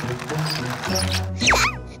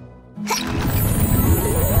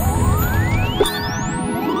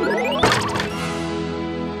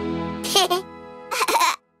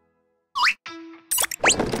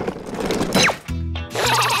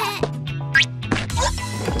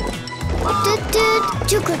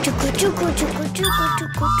 Chuku, chuku, chuku, chuku, chuku,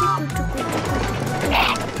 chuku, chuku, chuku, chuku.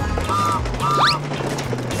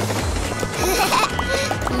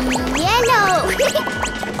 Yellow.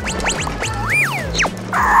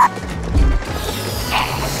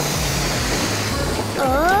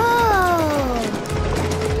 Oh.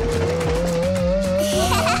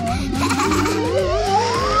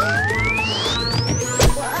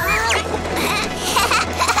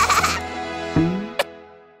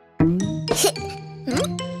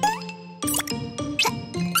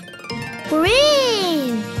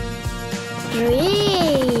 Green.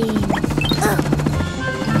 Green.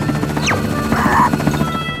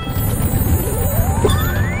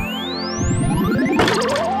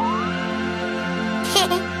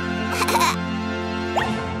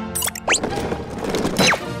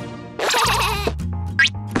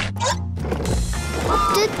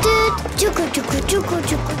 Chuku, chuku, chuku,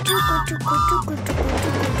 chuku, chuku, chuku, chuku, chuku,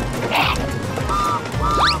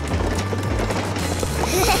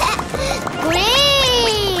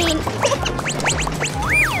 Green.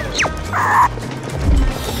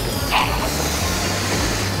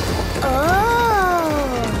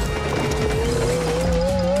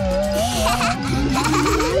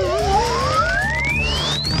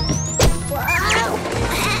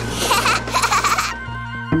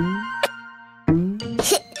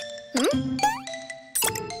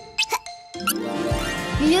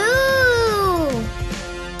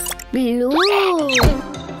 Blue.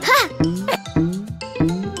 Ha!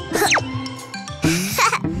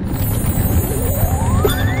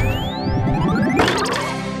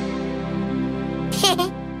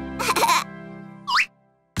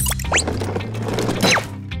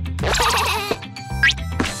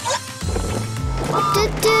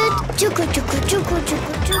 Chuku, chuku, chuku,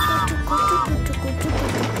 chuku, chuku, chuku, chuku, chuku,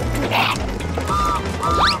 chuku.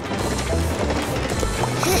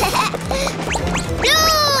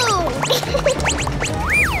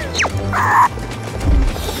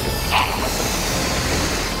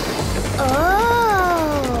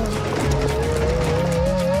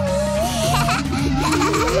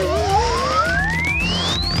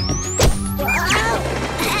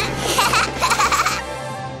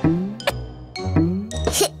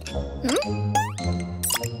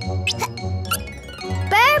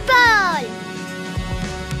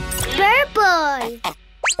 Purple.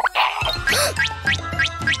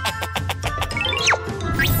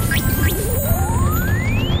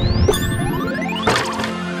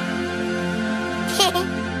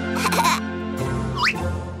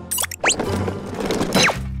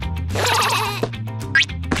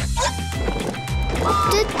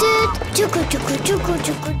 Chuku, chuku, chuku,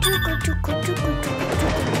 chuku, chuku, chuku, chuku,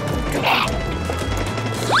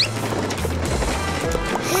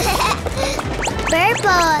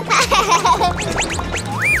 Purple.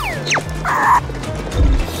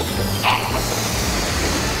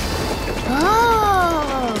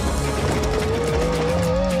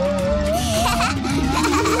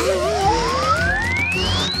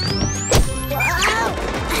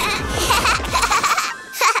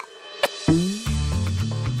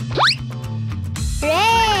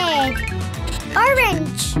 Red,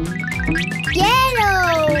 orange,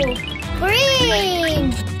 yellow,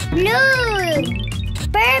 green, blue,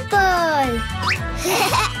 purple.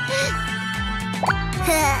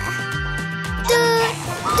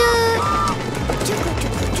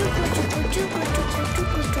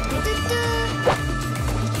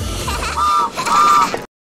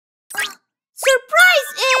 Surprise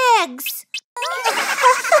eggs!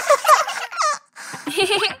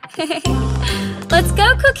 Let's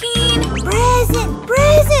go, Cuquín! Present,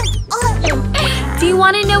 present! Oh. Do you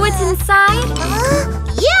want to know what's inside?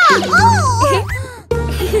 Yeah! Oh.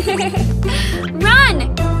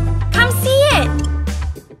 Run! Come see it!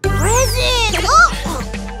 Present! Oh.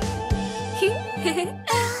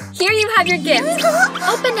 Here you have your gift.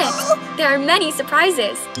 Open it. There are many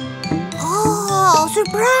surprises. Oh,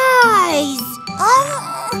 surprise! Oh.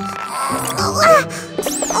 Oh.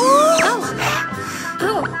 Oh.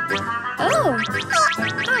 Oh. Oh.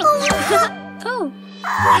 Oh.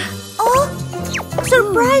 Oh.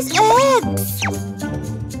 Surprise eggs!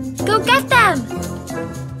 Go get them!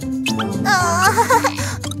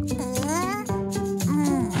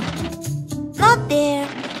 Not there.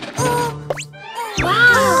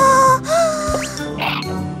 Wow!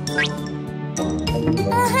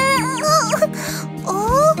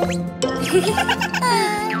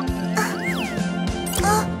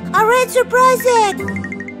 A red surprise egg!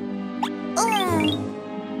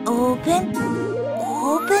 Open,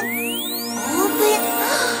 open, open.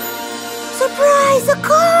 Surprise, a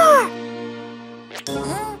car!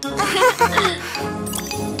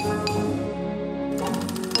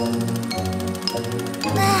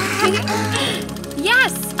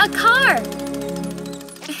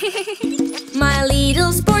 My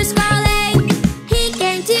little sports car Ole, he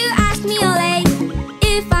came to ask me Ole,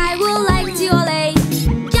 if I would like to Ole,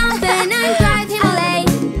 jump in and drive him Ole.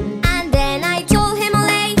 And then I told him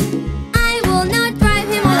Ole, I will not drive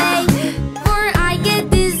him Ole, for I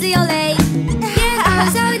get dizzy Ole. Yes,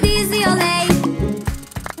 I'm so dizzy Ole.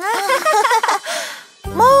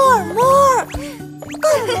 More!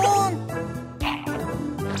 Come on!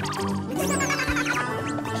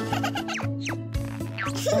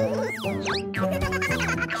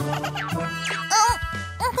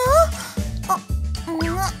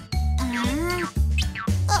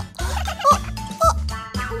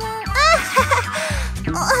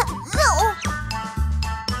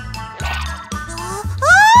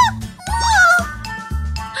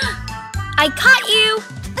 I caught you!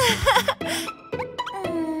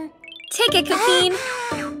 Take it, Cuquín.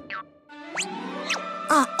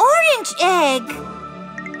 Orange egg.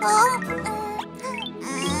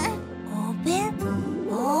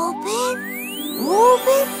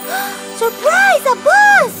 Open. Surprise, a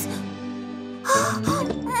bus!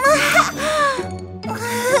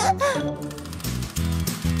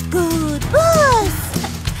 Good bus.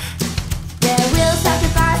 The wheels of the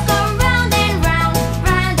bus go round and round,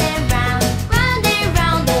 round and round, round and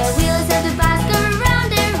round. The wheels of the bus go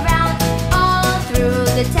round and round, all through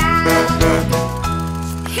the town.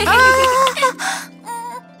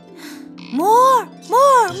 More.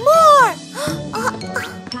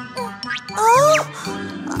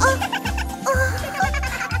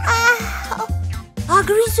 A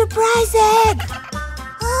green surprise egg.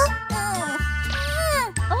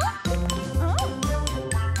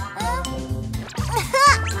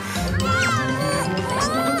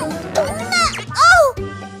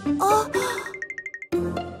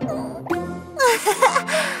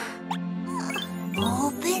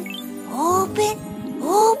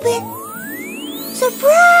 Open.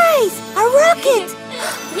 Surprise! A rocket!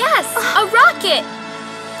 Yes, a rocket!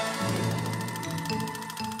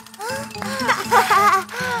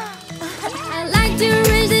 I like to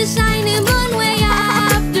reach the shining moon way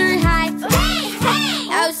after high.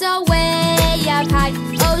 Oh, so way up high.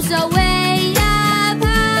 Oh, so way up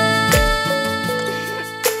high.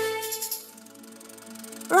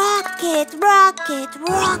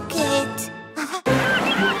 Rocket.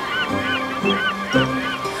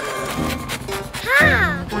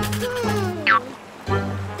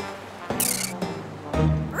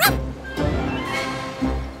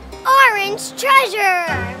 Orange treasure!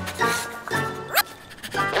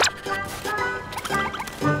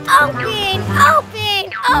 Open!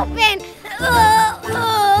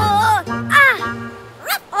 Oh! Huh?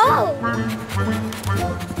 Oh!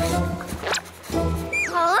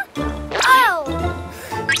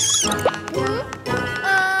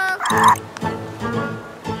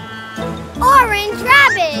 Orange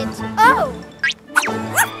rabbit! Oh!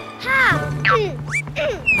 Ha!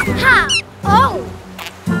 Ha! Oh!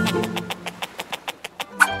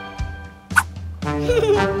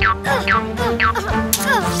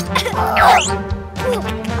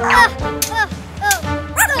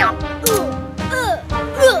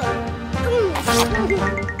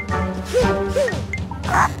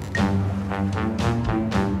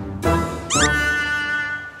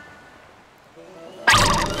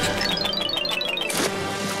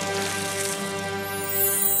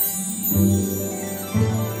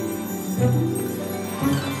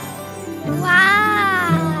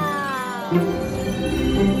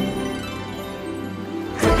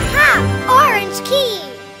 Orange key!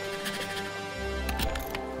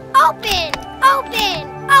 Open!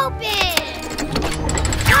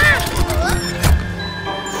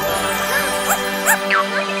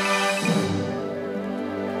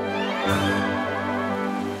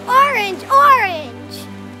 Orange!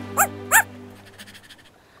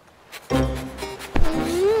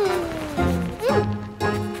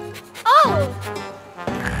 Oh!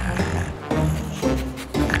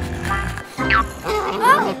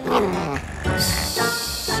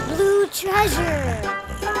 Blue treasure!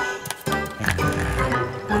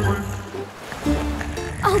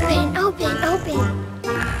 Open!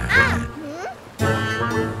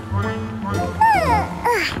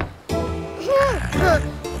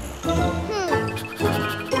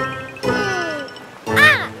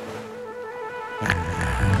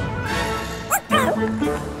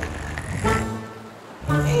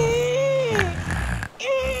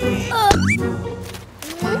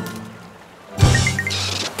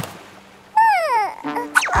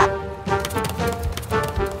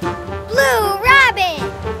 Blue rabbit!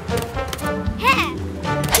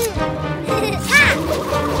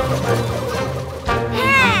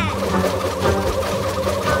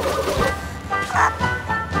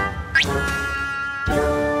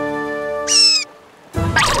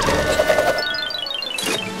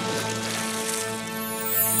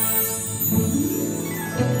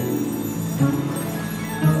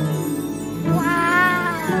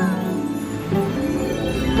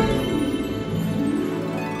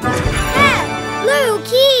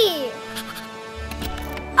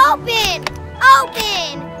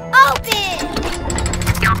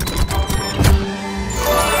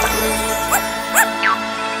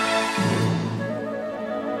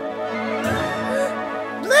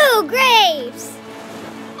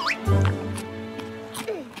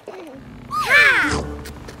 Ha!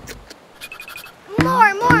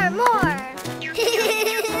 More, more, more.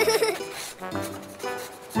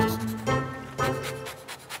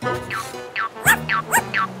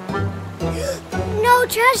 No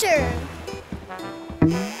treasure.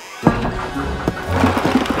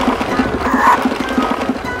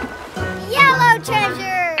 Yellow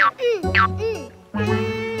treasure.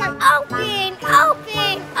 Open,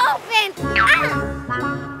 open, open.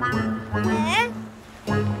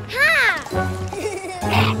 Ha!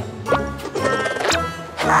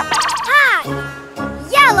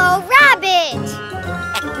 Yellow rabbit.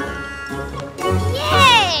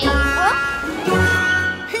 Yay!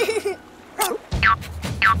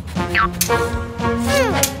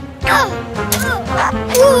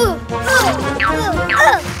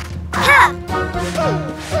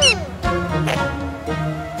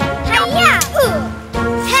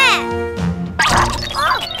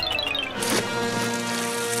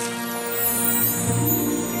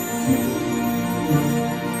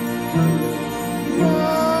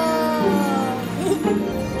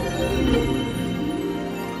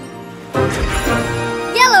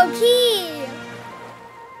 Yellow key.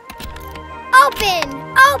 Open,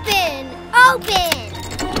 open, open.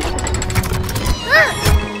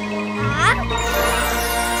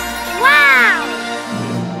 Wow.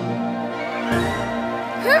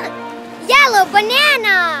 Yellow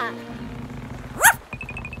banana.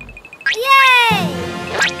 Yay.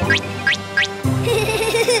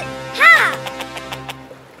 Ha.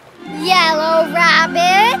 Yellow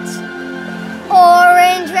rabbit.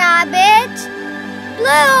 Orange rabbit.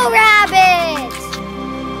 Blue rabbit.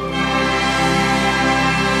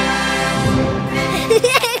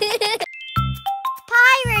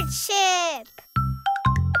 Pirate ship.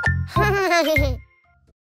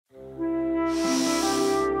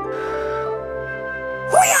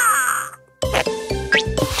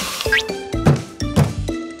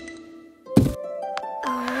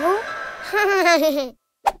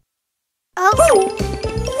 Oh.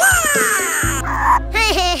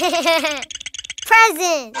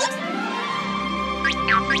 Present.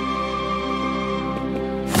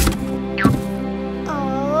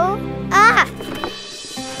 Oh. Ah.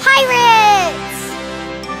 Pirates.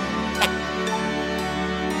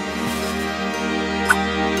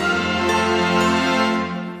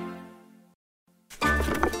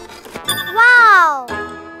 Wow.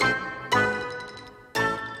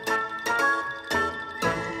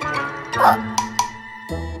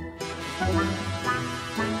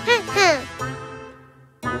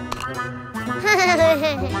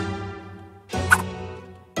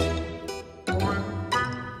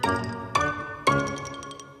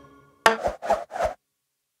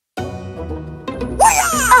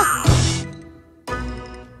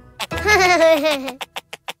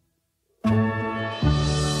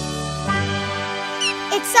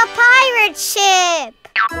 It's a pirate ship.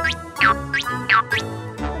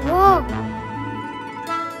 Whoa.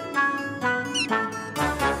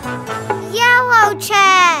 Yellow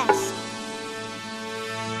chest.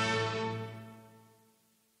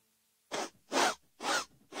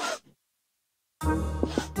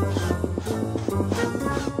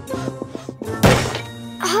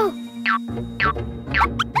 Oh.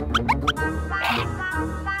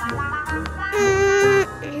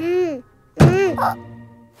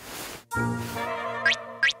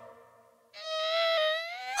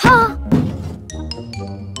 Huh.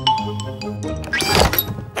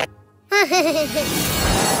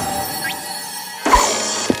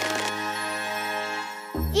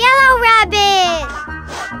 Yellow rabbit.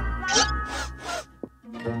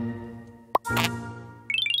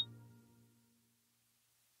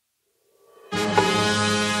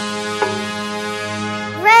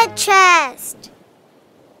 Red chest.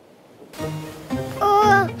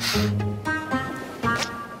 Oh.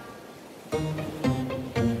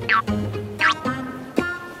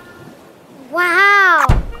 Wow.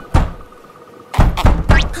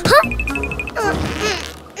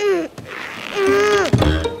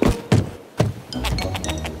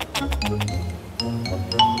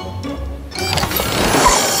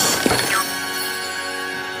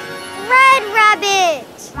 Red rabbit.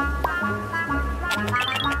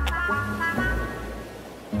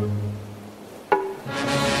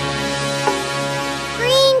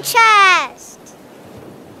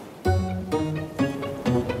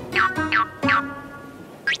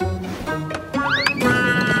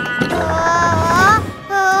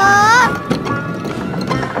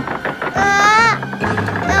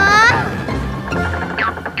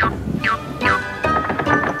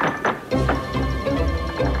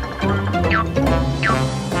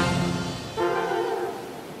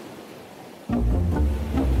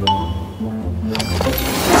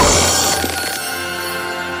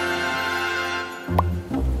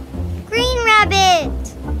 Green rabbit.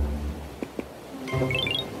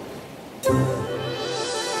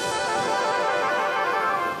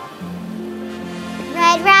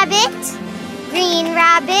 Red rabbit. Green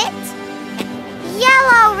rabbit.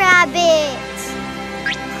 Yellow rabbit.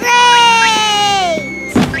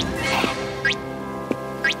 Great!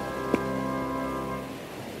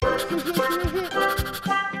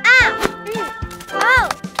 Oh!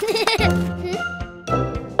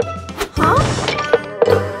 Huh?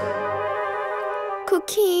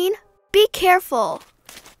 Cuquín, be careful.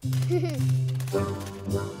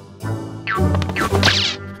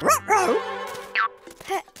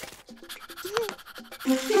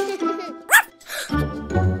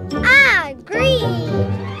 Green!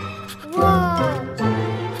 Whoa!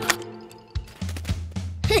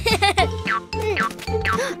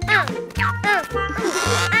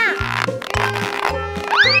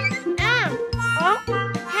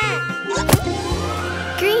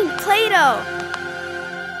 Green Play-Doh.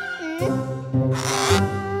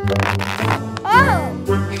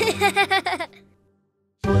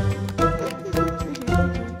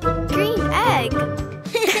 Green egg.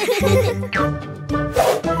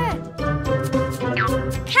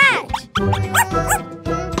 Catch!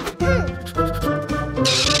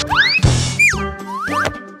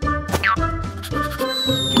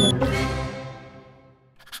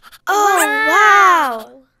 Oh,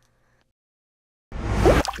 wow!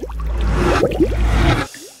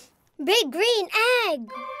 Big green egg!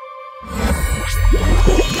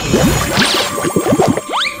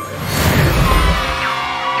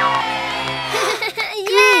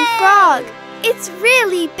 Green frog. It's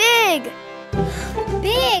really big.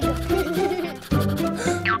 Big!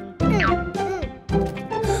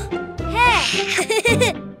 Hey!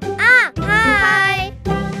 Hi!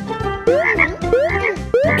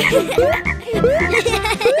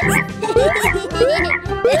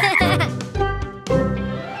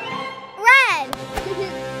 Red!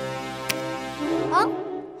 Oh?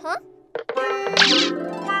 Huh?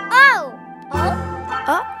 Oh! Oh?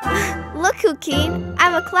 Oh, look, Cuquín.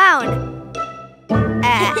 I'm a clown.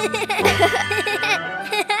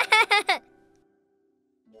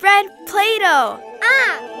 Red Play-Doh.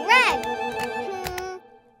 Red!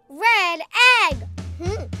 Red egg!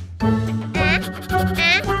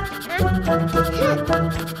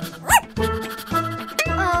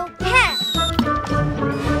 Oh, heck!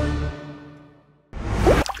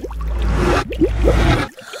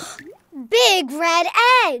 Big red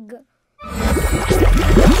egg!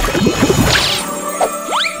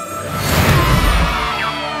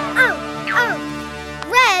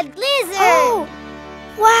 Red lizard! Oh,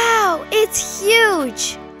 wow, it's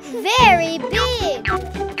huge. Very big!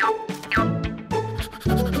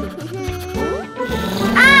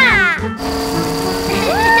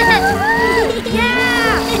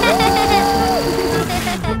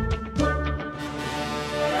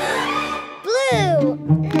 Blue!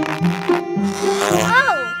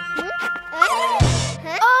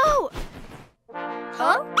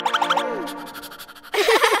 Huh?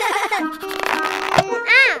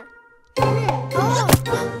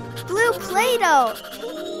 Blue Play-Doh.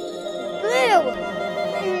 Blue!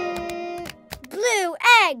 Blue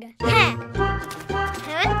egg!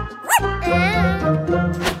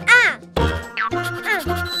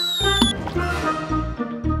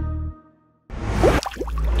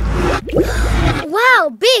 Wow,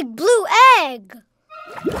 big blue egg!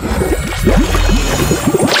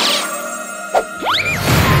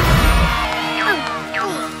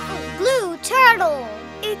 Blue turtle!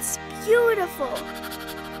 It's beautiful.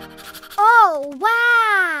 Oh,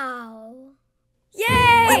 wow!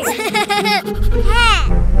 Yay!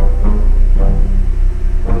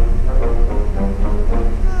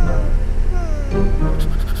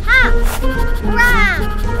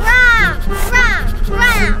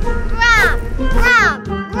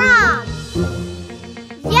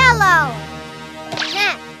 Yellow!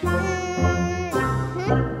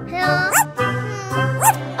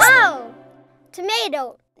 Oh!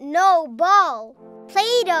 Tomato, no ball.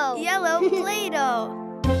 Play-Doh. Yellow Play-Doh.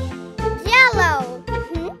 Yellow.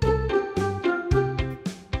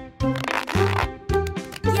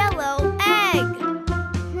 Yellow egg.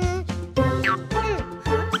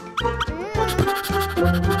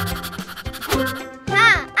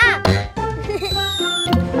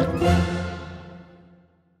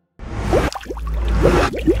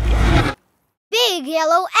 Big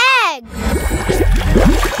yellow egg.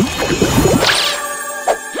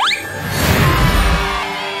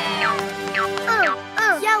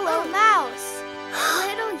 Yellow mouse.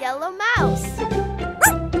 Little yellow mouse.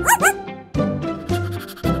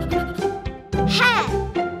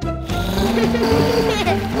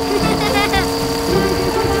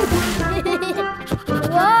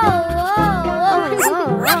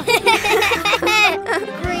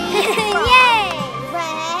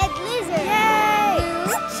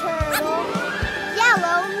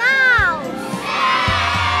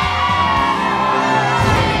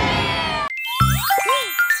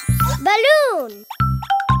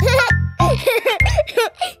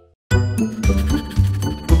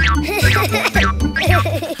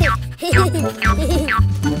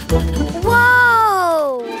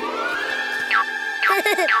 Whoa!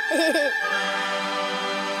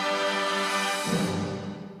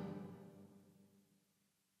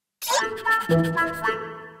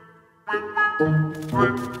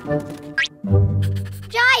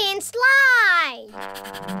 Giant slide!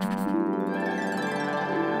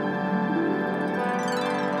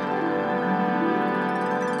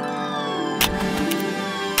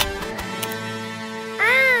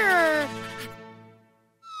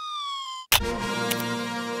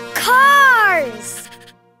 Cars!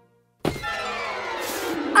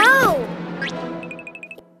 Oh!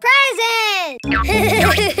 Present!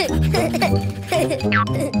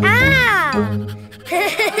 Ah!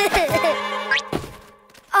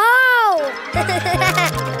 Oh!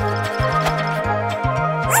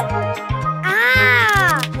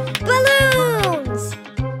 Ah! Balloons!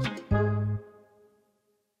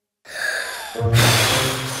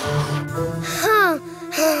 Huh.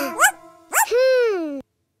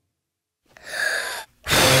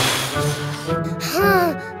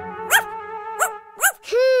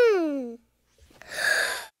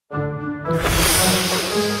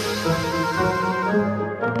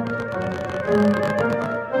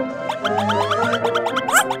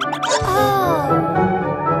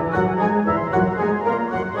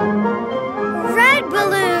 Red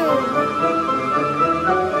balloon.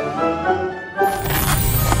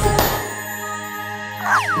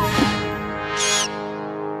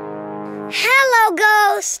 Hello,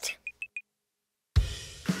 ghost.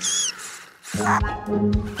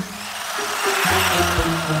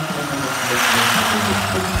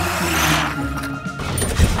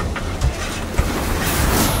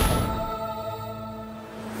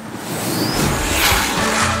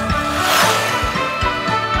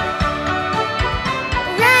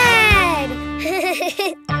 Red.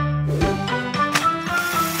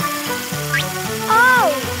 Oh,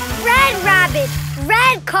 red rabbit,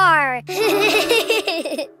 red car.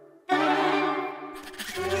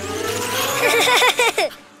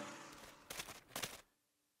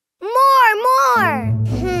 More.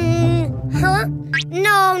 Huh?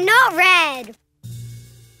 No, not red.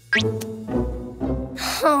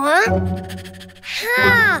 Huh?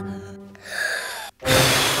 Ha!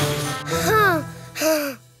 Huh?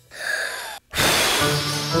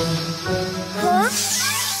 Huh?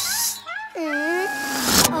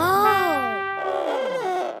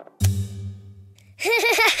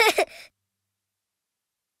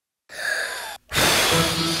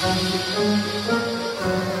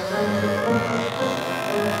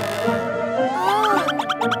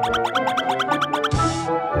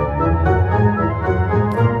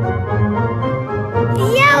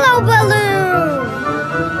 Yellow balloon.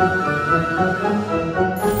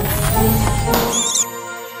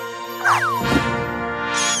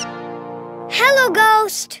 Hello,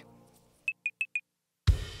 ghost.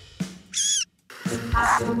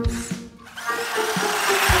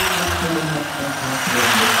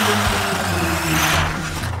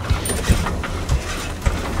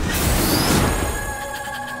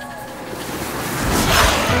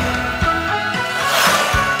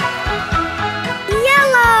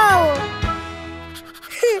 Yellow.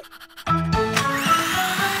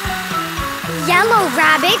 Yellow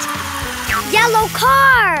rabbit. Yellow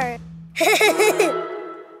car.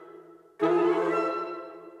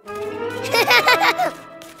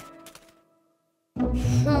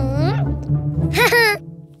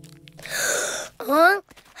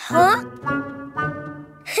 Huh?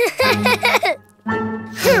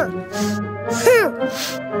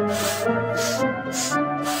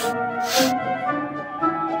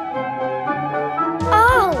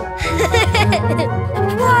 Oh!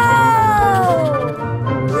 Whoa!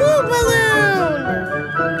 Blue balloon!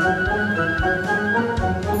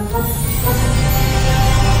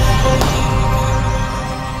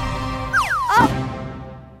 Oh!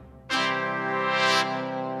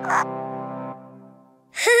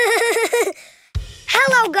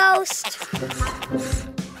 Hello, ghost.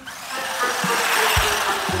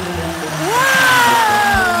 Whoa!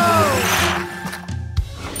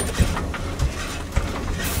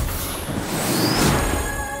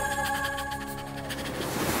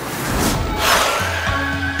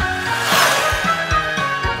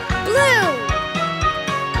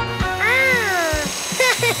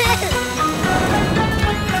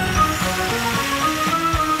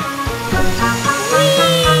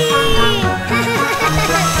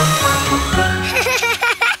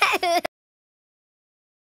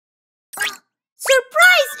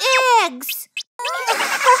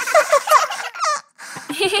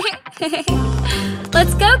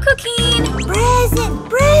 Let's go, Cuquín! Present,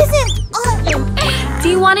 present. Do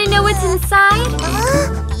you want to know what's inside?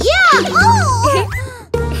 Yeah. Oh.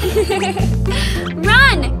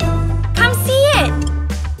 Run! Come see it!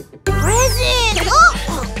 Present.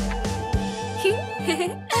 Oh.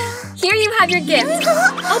 Here you have your gift.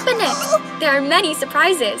 Open it. There are many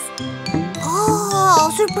surprises.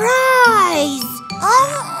 Oh, surprise.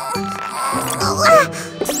 Oh. Oh.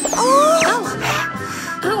 Oh.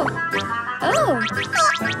 Oh.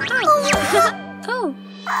 Oh.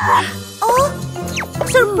 Oh.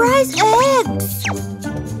 Surprise eggs.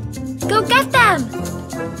 Go get them.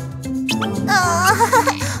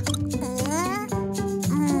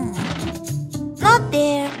 Not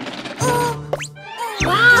there.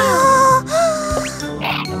 Wow.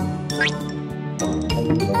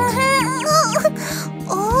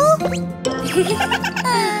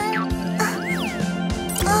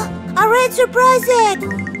 A red surprise egg.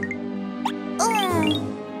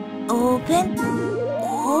 Open,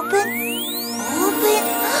 open, open.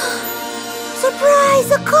 Surprise,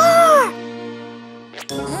 a car.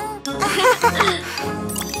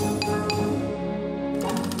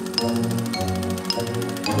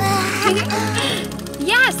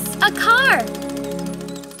 Yes, a car.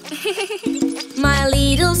 My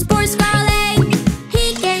little sports car Ole,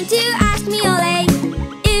 he came to ask me Ole,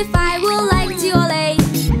 if I would like to Ole,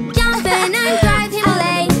 jump in and drive him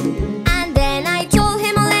Ole. And then I told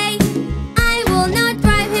him Ole, I will not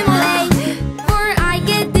drive him Ole, for I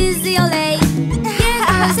get dizzy Ole. Yes,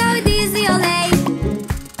 I'm so dizzy Ole.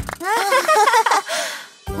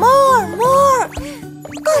 More, more.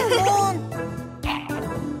 Come on.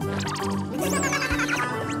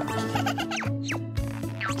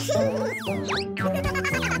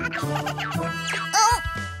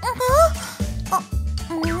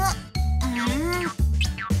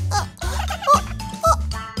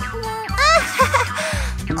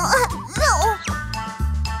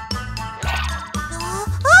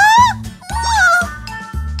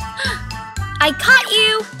 I caught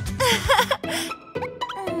you.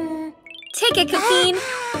 Take it, Cuquín.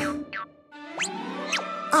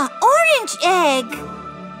 Orange egg.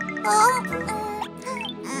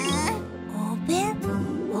 Open,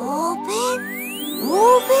 open,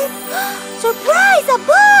 open. Surprise, a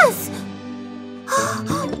bus.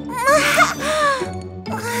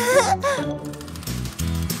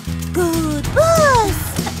 Good bus.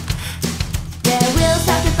 The wheels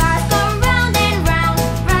of the bus go round and round,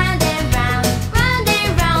 round and round, round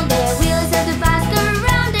and round. The wheels of the bus go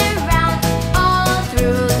round and round, all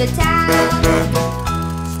through the town.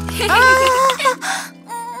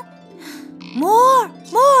 More,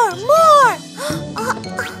 more, more.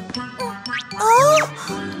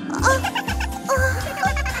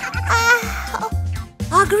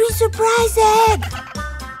 A green surprise egg.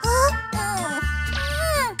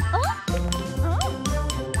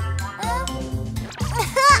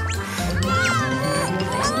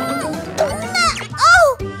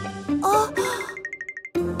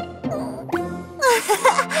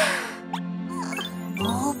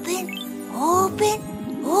 Open, open,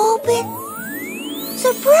 open.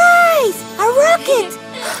 Surprise! A rocket!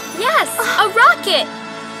 Yes, a rocket.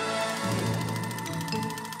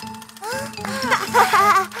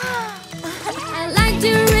 I like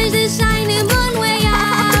to raise the shining moon way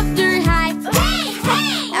up high.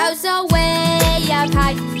 Oh, so way up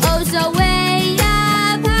high. Oh, so way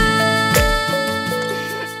up high.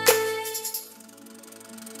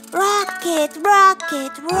 Rocket,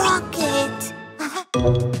 rocket, rocket.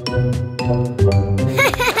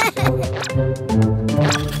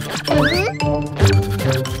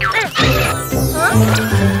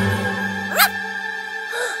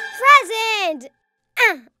 Present!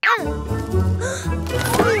 Oh!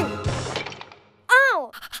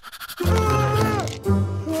 Oh!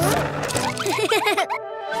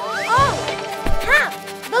 Ha!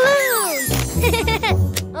 Balloons!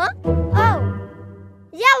 Huh? Oh!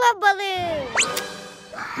 Yellow balloon!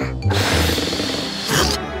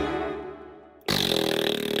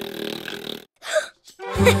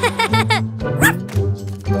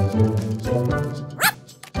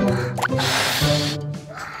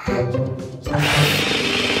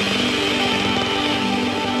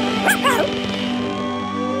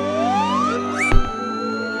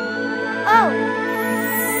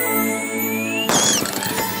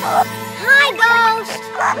 Hi, Ghost!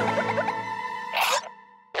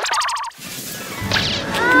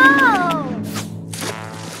 Oh!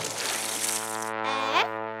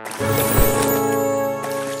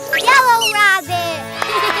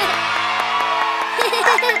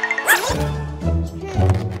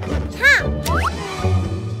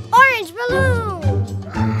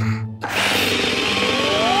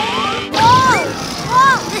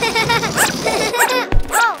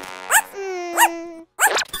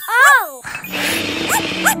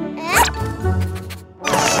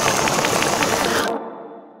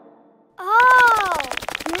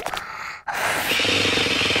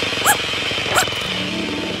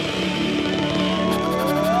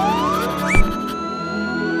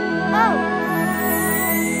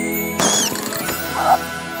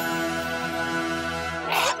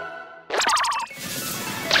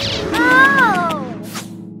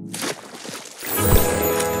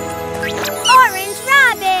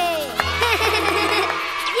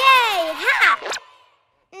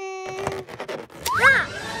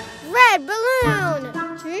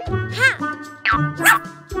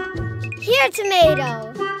 Here, tomato.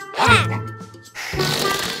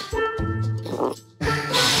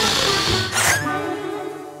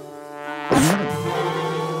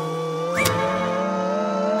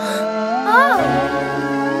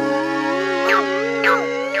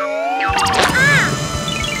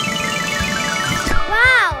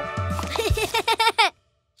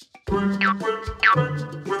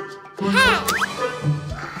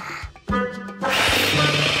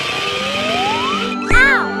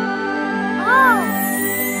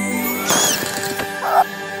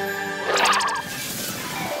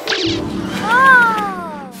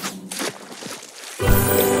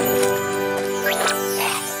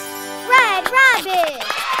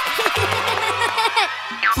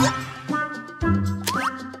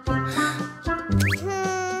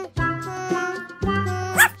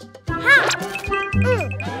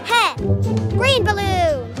 Green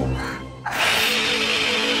balloon.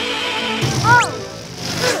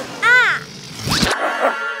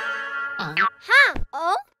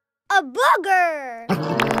 Oh, a booger.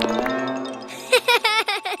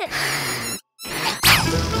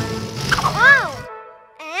 Oh!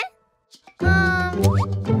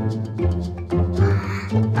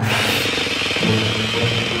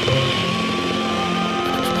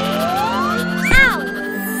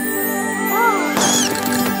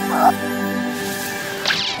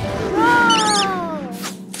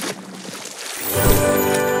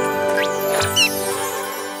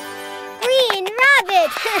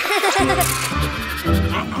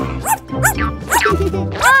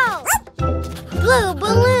 Blue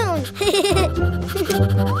balloon!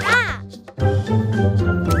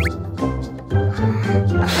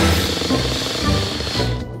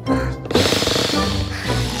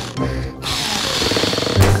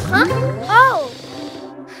 Huh? Oh!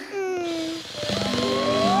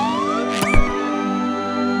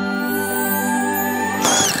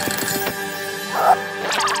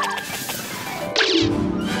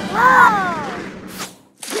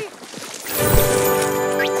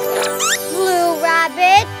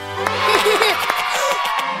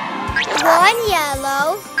 One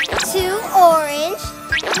yellow, 2 orange,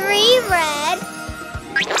 3 red,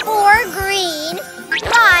 4 green,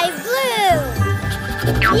 5 blue.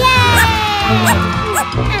 Yay!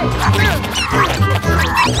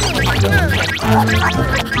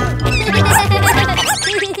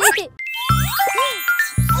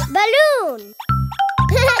 Balloon!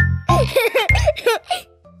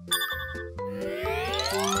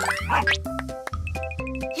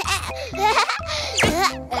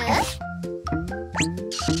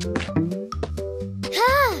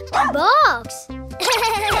 Box.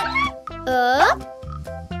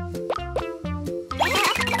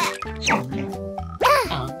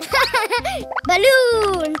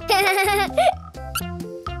 Balloon.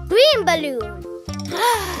 Green balloon.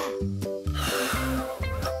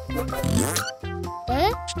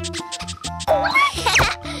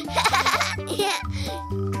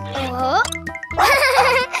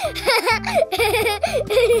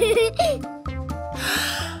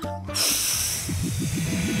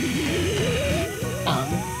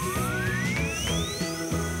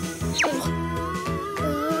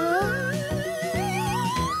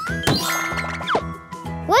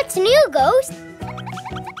 What's new, Ghost?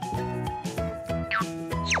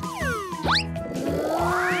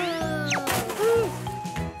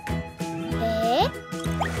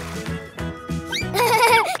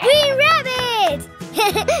 Green rabbit!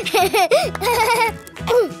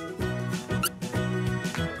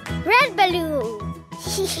 Red balloon.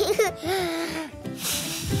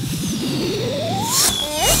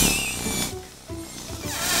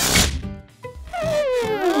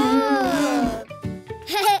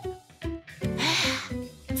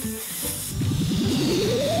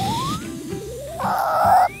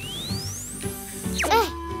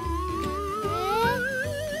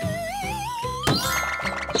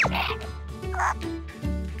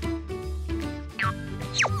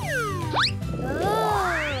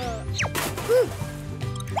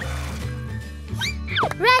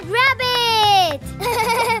 Red rabbit!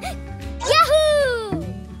 Yahoo!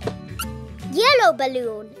 Yellow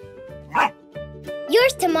balloon.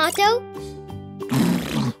 Yours, Tomato.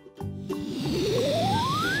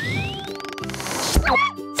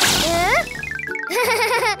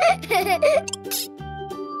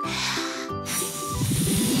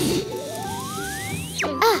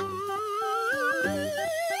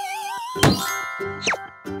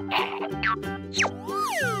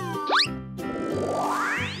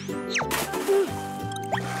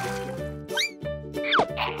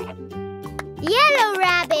 Yellow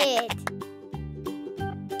rabbit.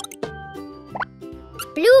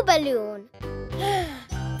 Blue balloon.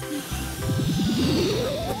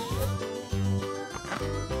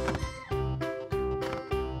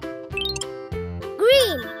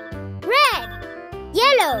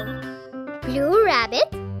 rabbit?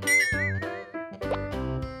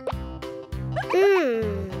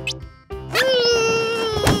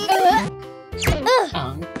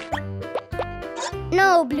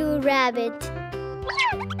 No blue rabbit.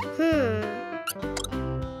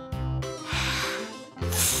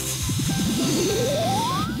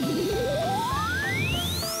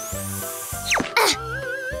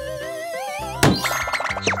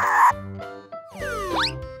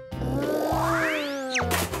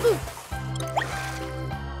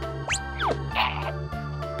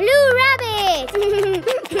 Blue rabbit.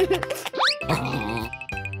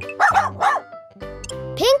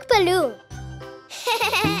 Pink balloon.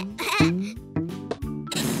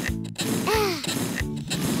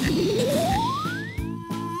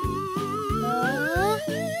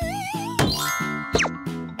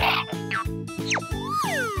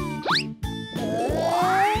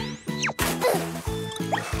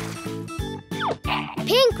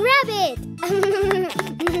 Pink rabbit.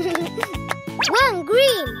 1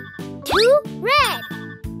 green, 2 red,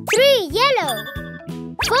 3 yellow,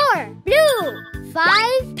 4 blue,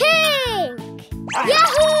 5 pink.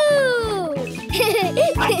 Yahoo!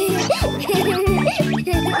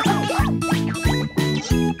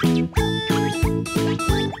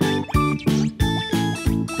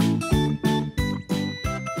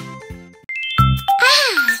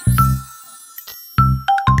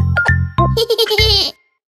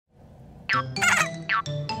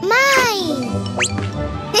 Mine!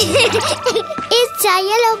 It's a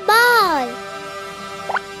yellow ball.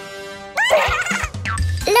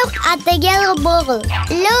 Look at the yellow ball.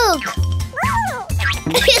 Look.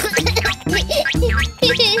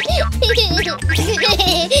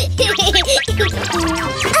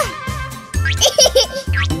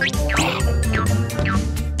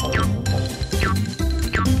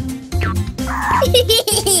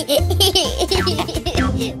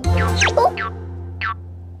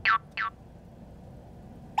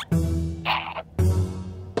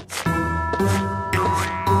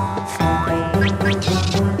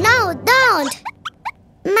 No, don't!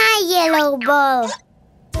 My yellow ball.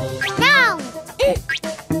 No!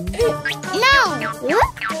 No!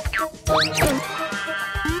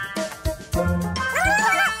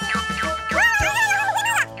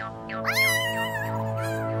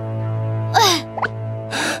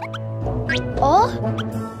 Oh?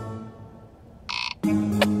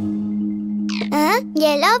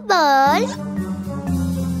 Yellow ball?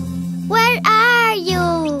 Where are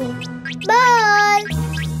you? Ball!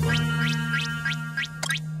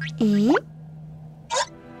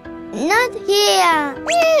 Not here.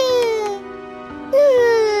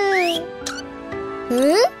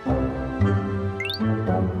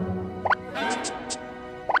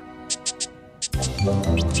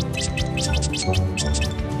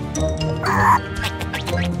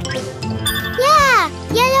 Yeah,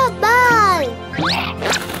 yellow ball.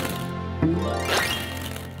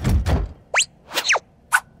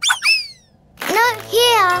 Not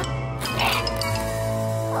here.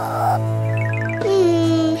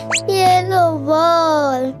 Yellow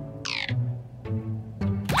ball.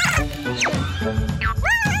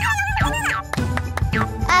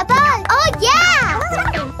 A ball. Oh yeah.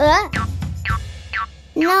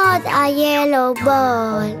 Not a yellow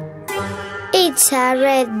ball. It's a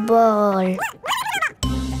red ball.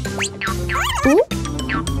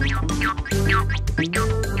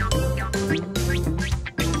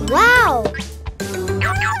 Wow!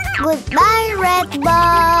 Goodbye, red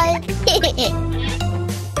ball.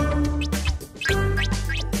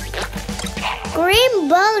 Green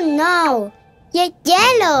ball now.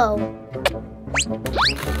 Yellow.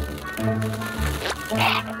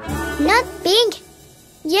 Not pink.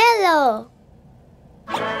 Yellow.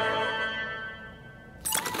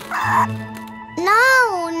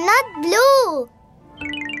 No, not blue.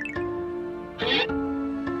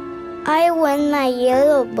 I want my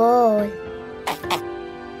yellow ball.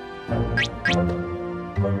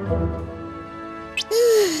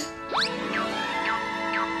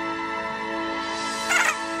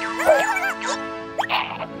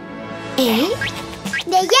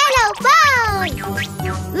 The yellow ball!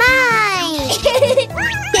 Mine!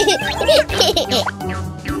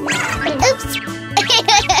 Oops!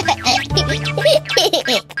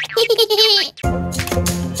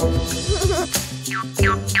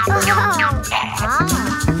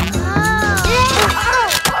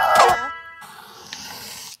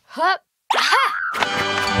 Hup.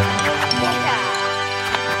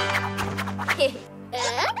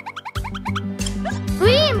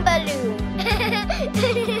 Green balloon.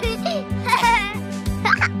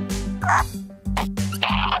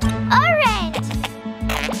 Orange.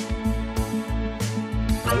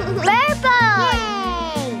 Purple.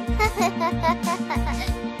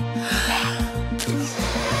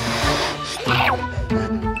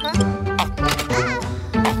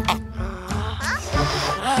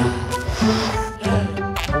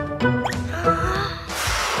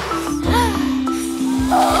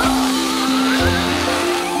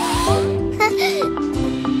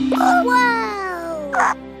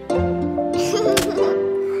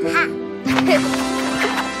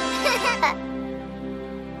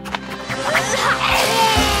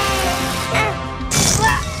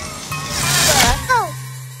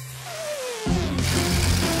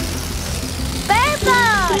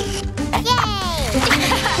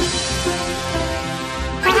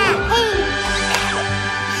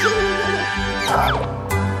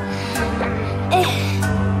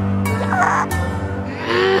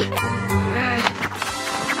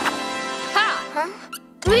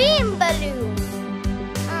 Green balloon.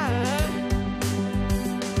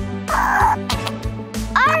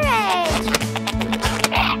 Orange.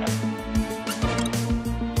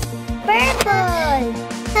 Purple.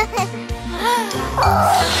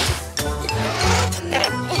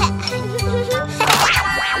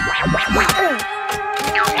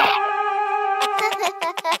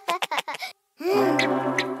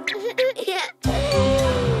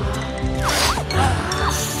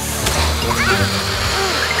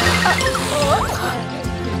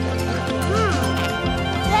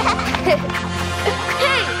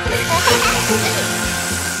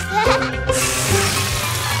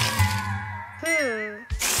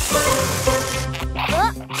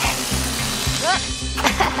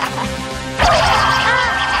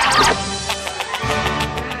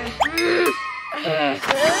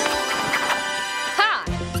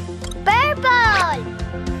 Purple.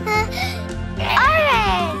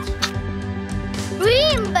 Orange.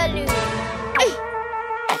 Green balloon.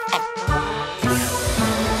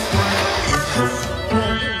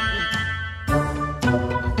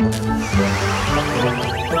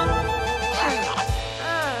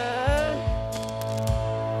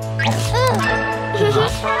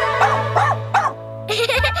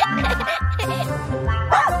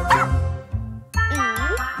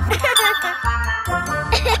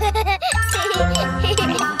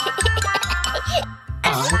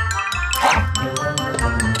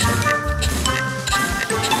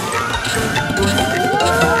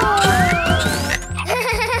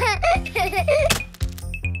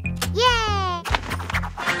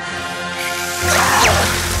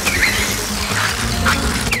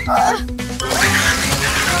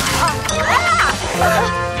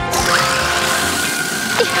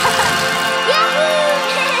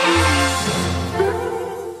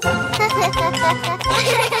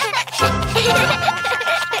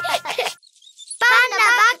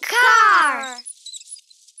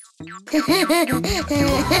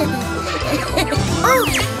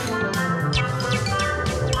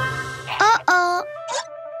 Uh-oh.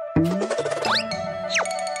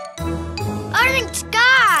 Orange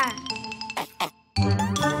car.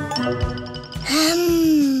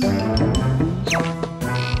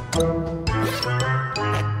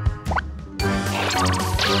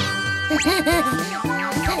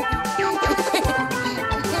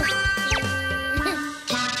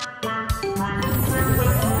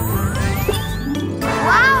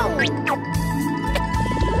 Wow!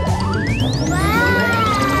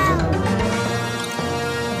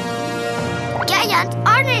 Giant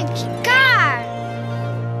orange car!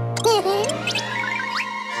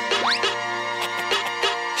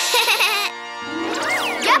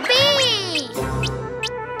 Yuppie!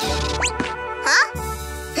 Huh?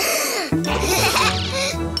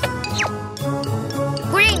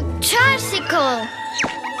 Green tricycle!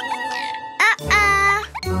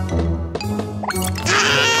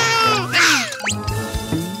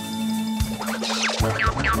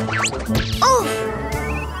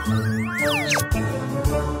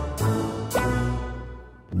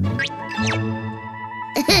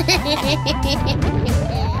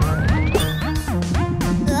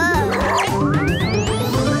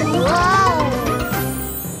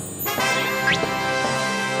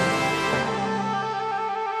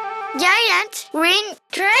 Giant green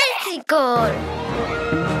tricycle.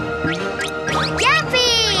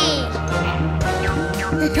 Yuppie!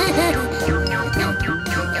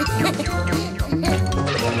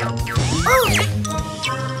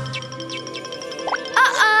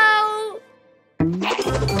 Uh-oh!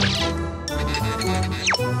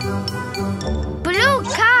 Blue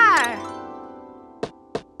car.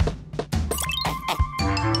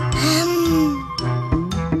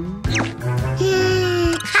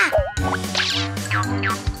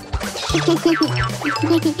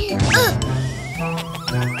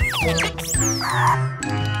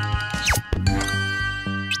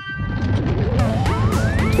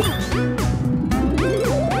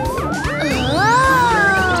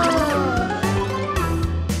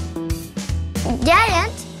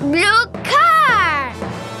 Giant blue car.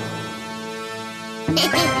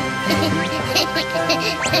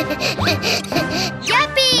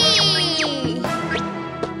 Yuppie!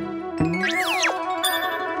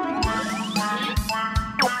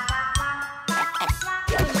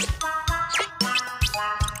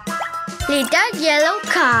 Little yellow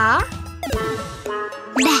car.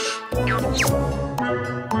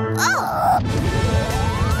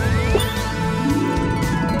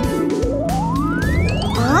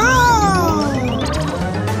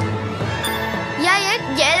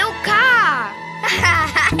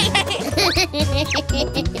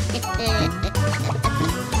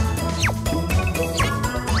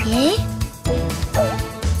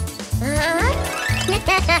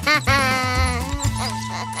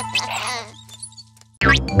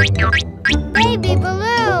 Baby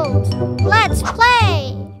balloons, let's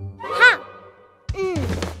play. Ha!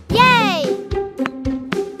 Yay!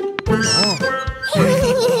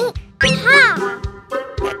 Ha!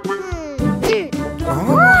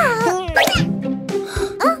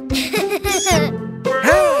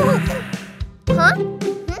 Huh?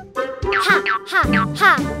 Ha! Ha!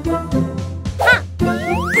 Ha! Ha!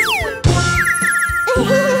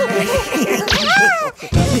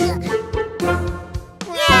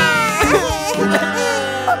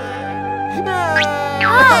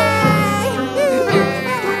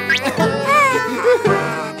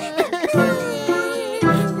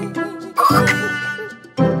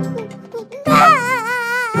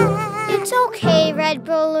 It's okay, red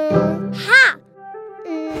balloon. Ha!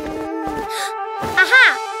 Aha!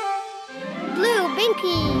 Blue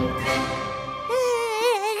binky.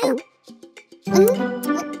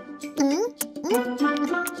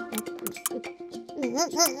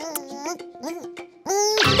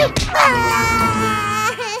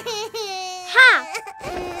 Ha!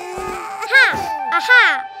 Ha! Aha!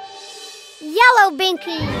 Yellow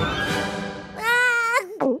binky. Ha!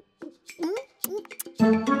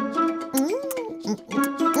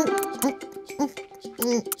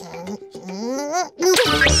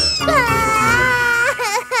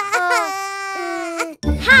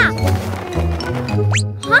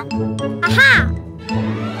 Huh? Aha!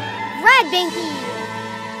 Red binky.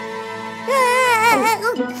 Ah!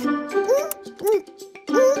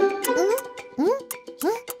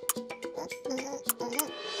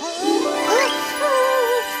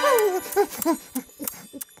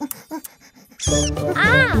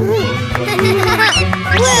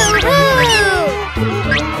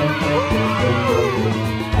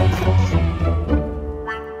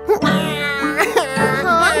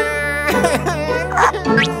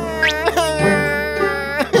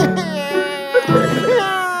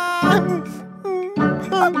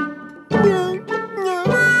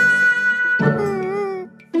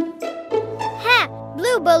 Ha!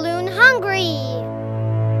 Blue balloon hungry.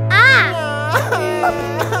 Ah!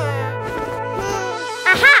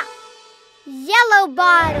 Aha! Yellow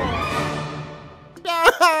bottle.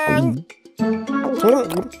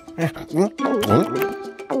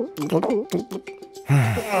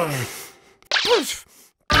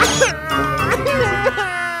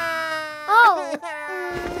 Oh!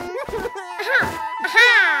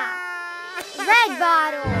 Aha! Red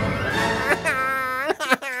bottle.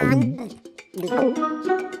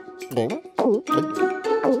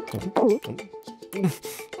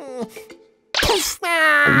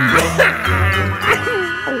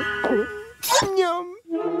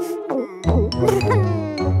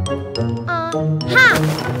 Ha!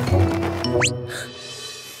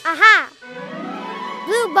 Aha!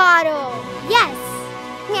 Blue bottle. Yes.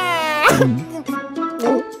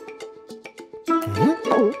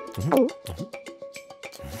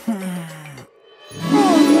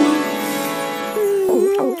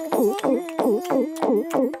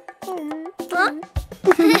 Huh?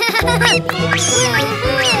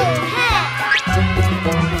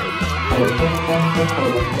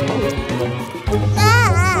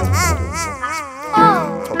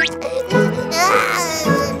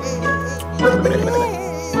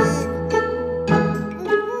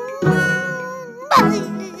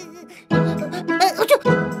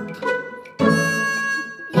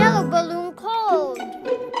 Yellow balloon cold.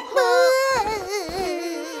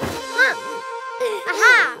 Huh?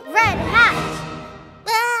 Aha! Red hat.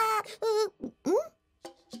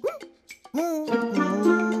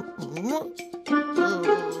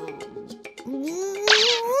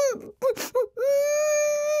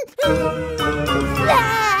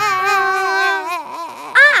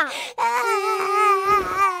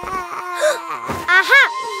 Aha!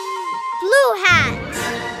 Blue hat.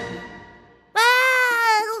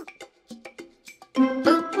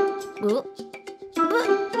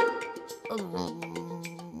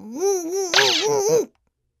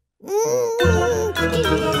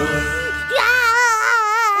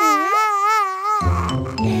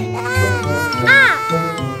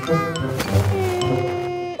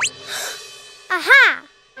 Aha!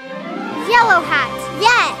 Yellow hat.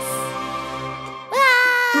 Yes.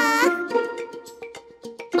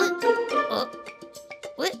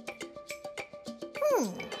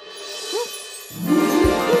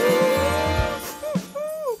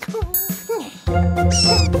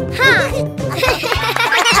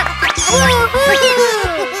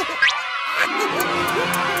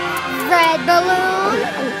 Red balloon,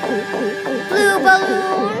 blue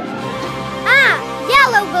balloon,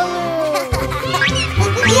 yellow balloon.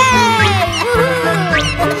 Yay! Woohoo!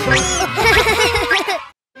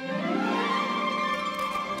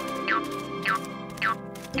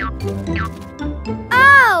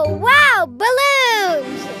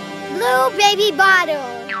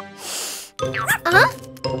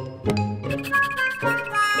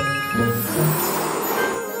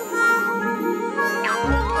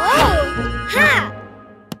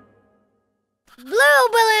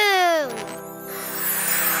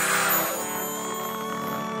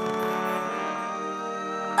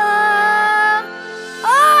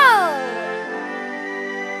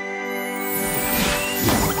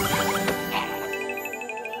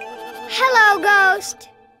 Ghost.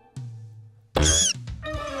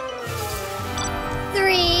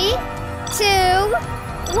 3, 2,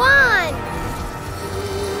 1.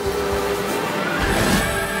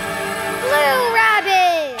 Blue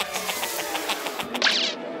rabbit.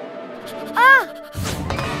 Ah.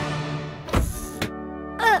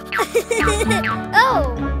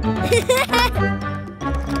 Oh.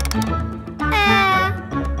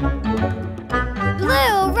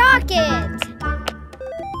 Blue rocket.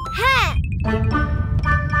 Ha.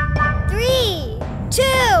 3, 2,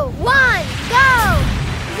 1, go!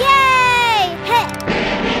 Yay! Hit!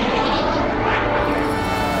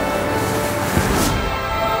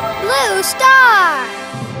 Blue star!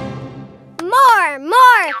 More!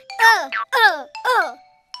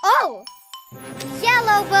 Oh!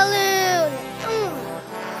 Yellow balloon!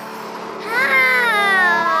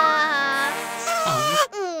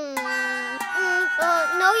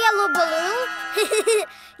 No yellow balloon?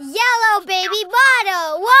 Yellow baby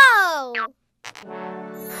bottle! Whoa!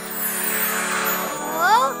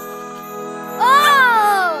 Oh!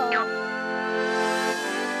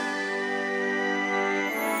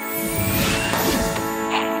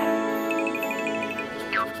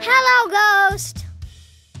 Hello, Ghost.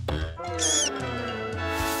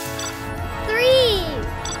 3,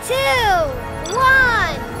 2, 1.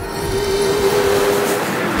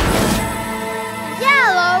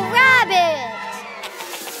 Yellow rabbit.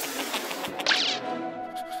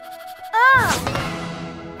 Oh!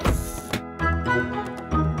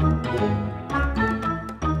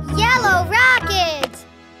 Yellow rocket.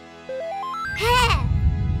 Hey.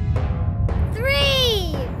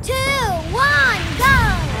 3, 2, 1, go!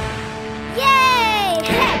 Yay!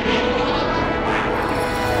 Hey.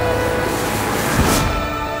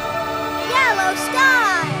 Yellow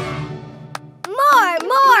star. More.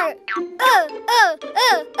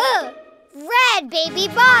 Red baby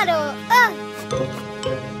bottle. Ow!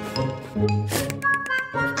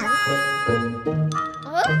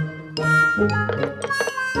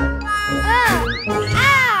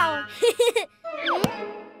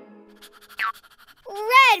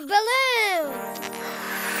 Red balloon.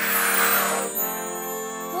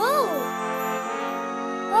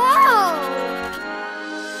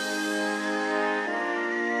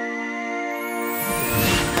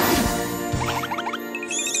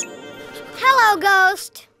 Hello,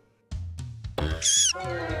 Ghost.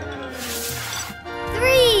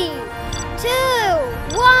 3, 2,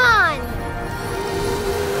 1.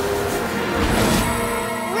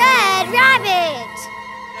 Red rabbit.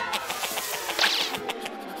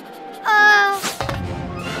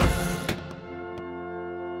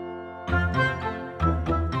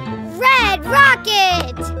 Red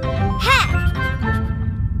rocket. Ha!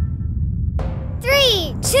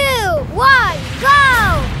 3, 2, 1, go!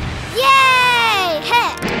 Yay!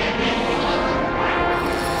 Hey!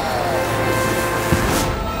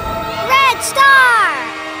 Red star!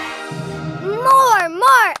 More!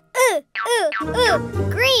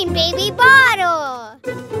 Green baby bottle!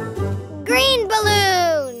 Green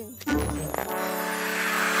balloon!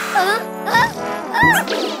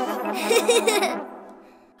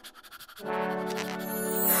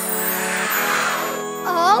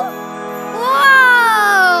 Oh! Whoa!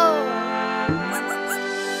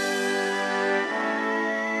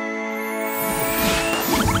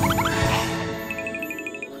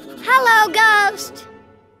 Hello, Ghost.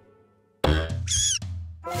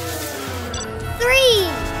 3,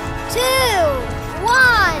 2, 1.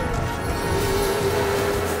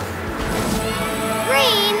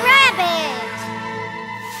 Green rabbit.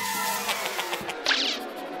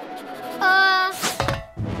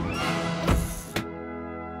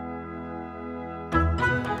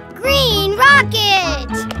 Green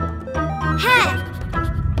rocket. Ha!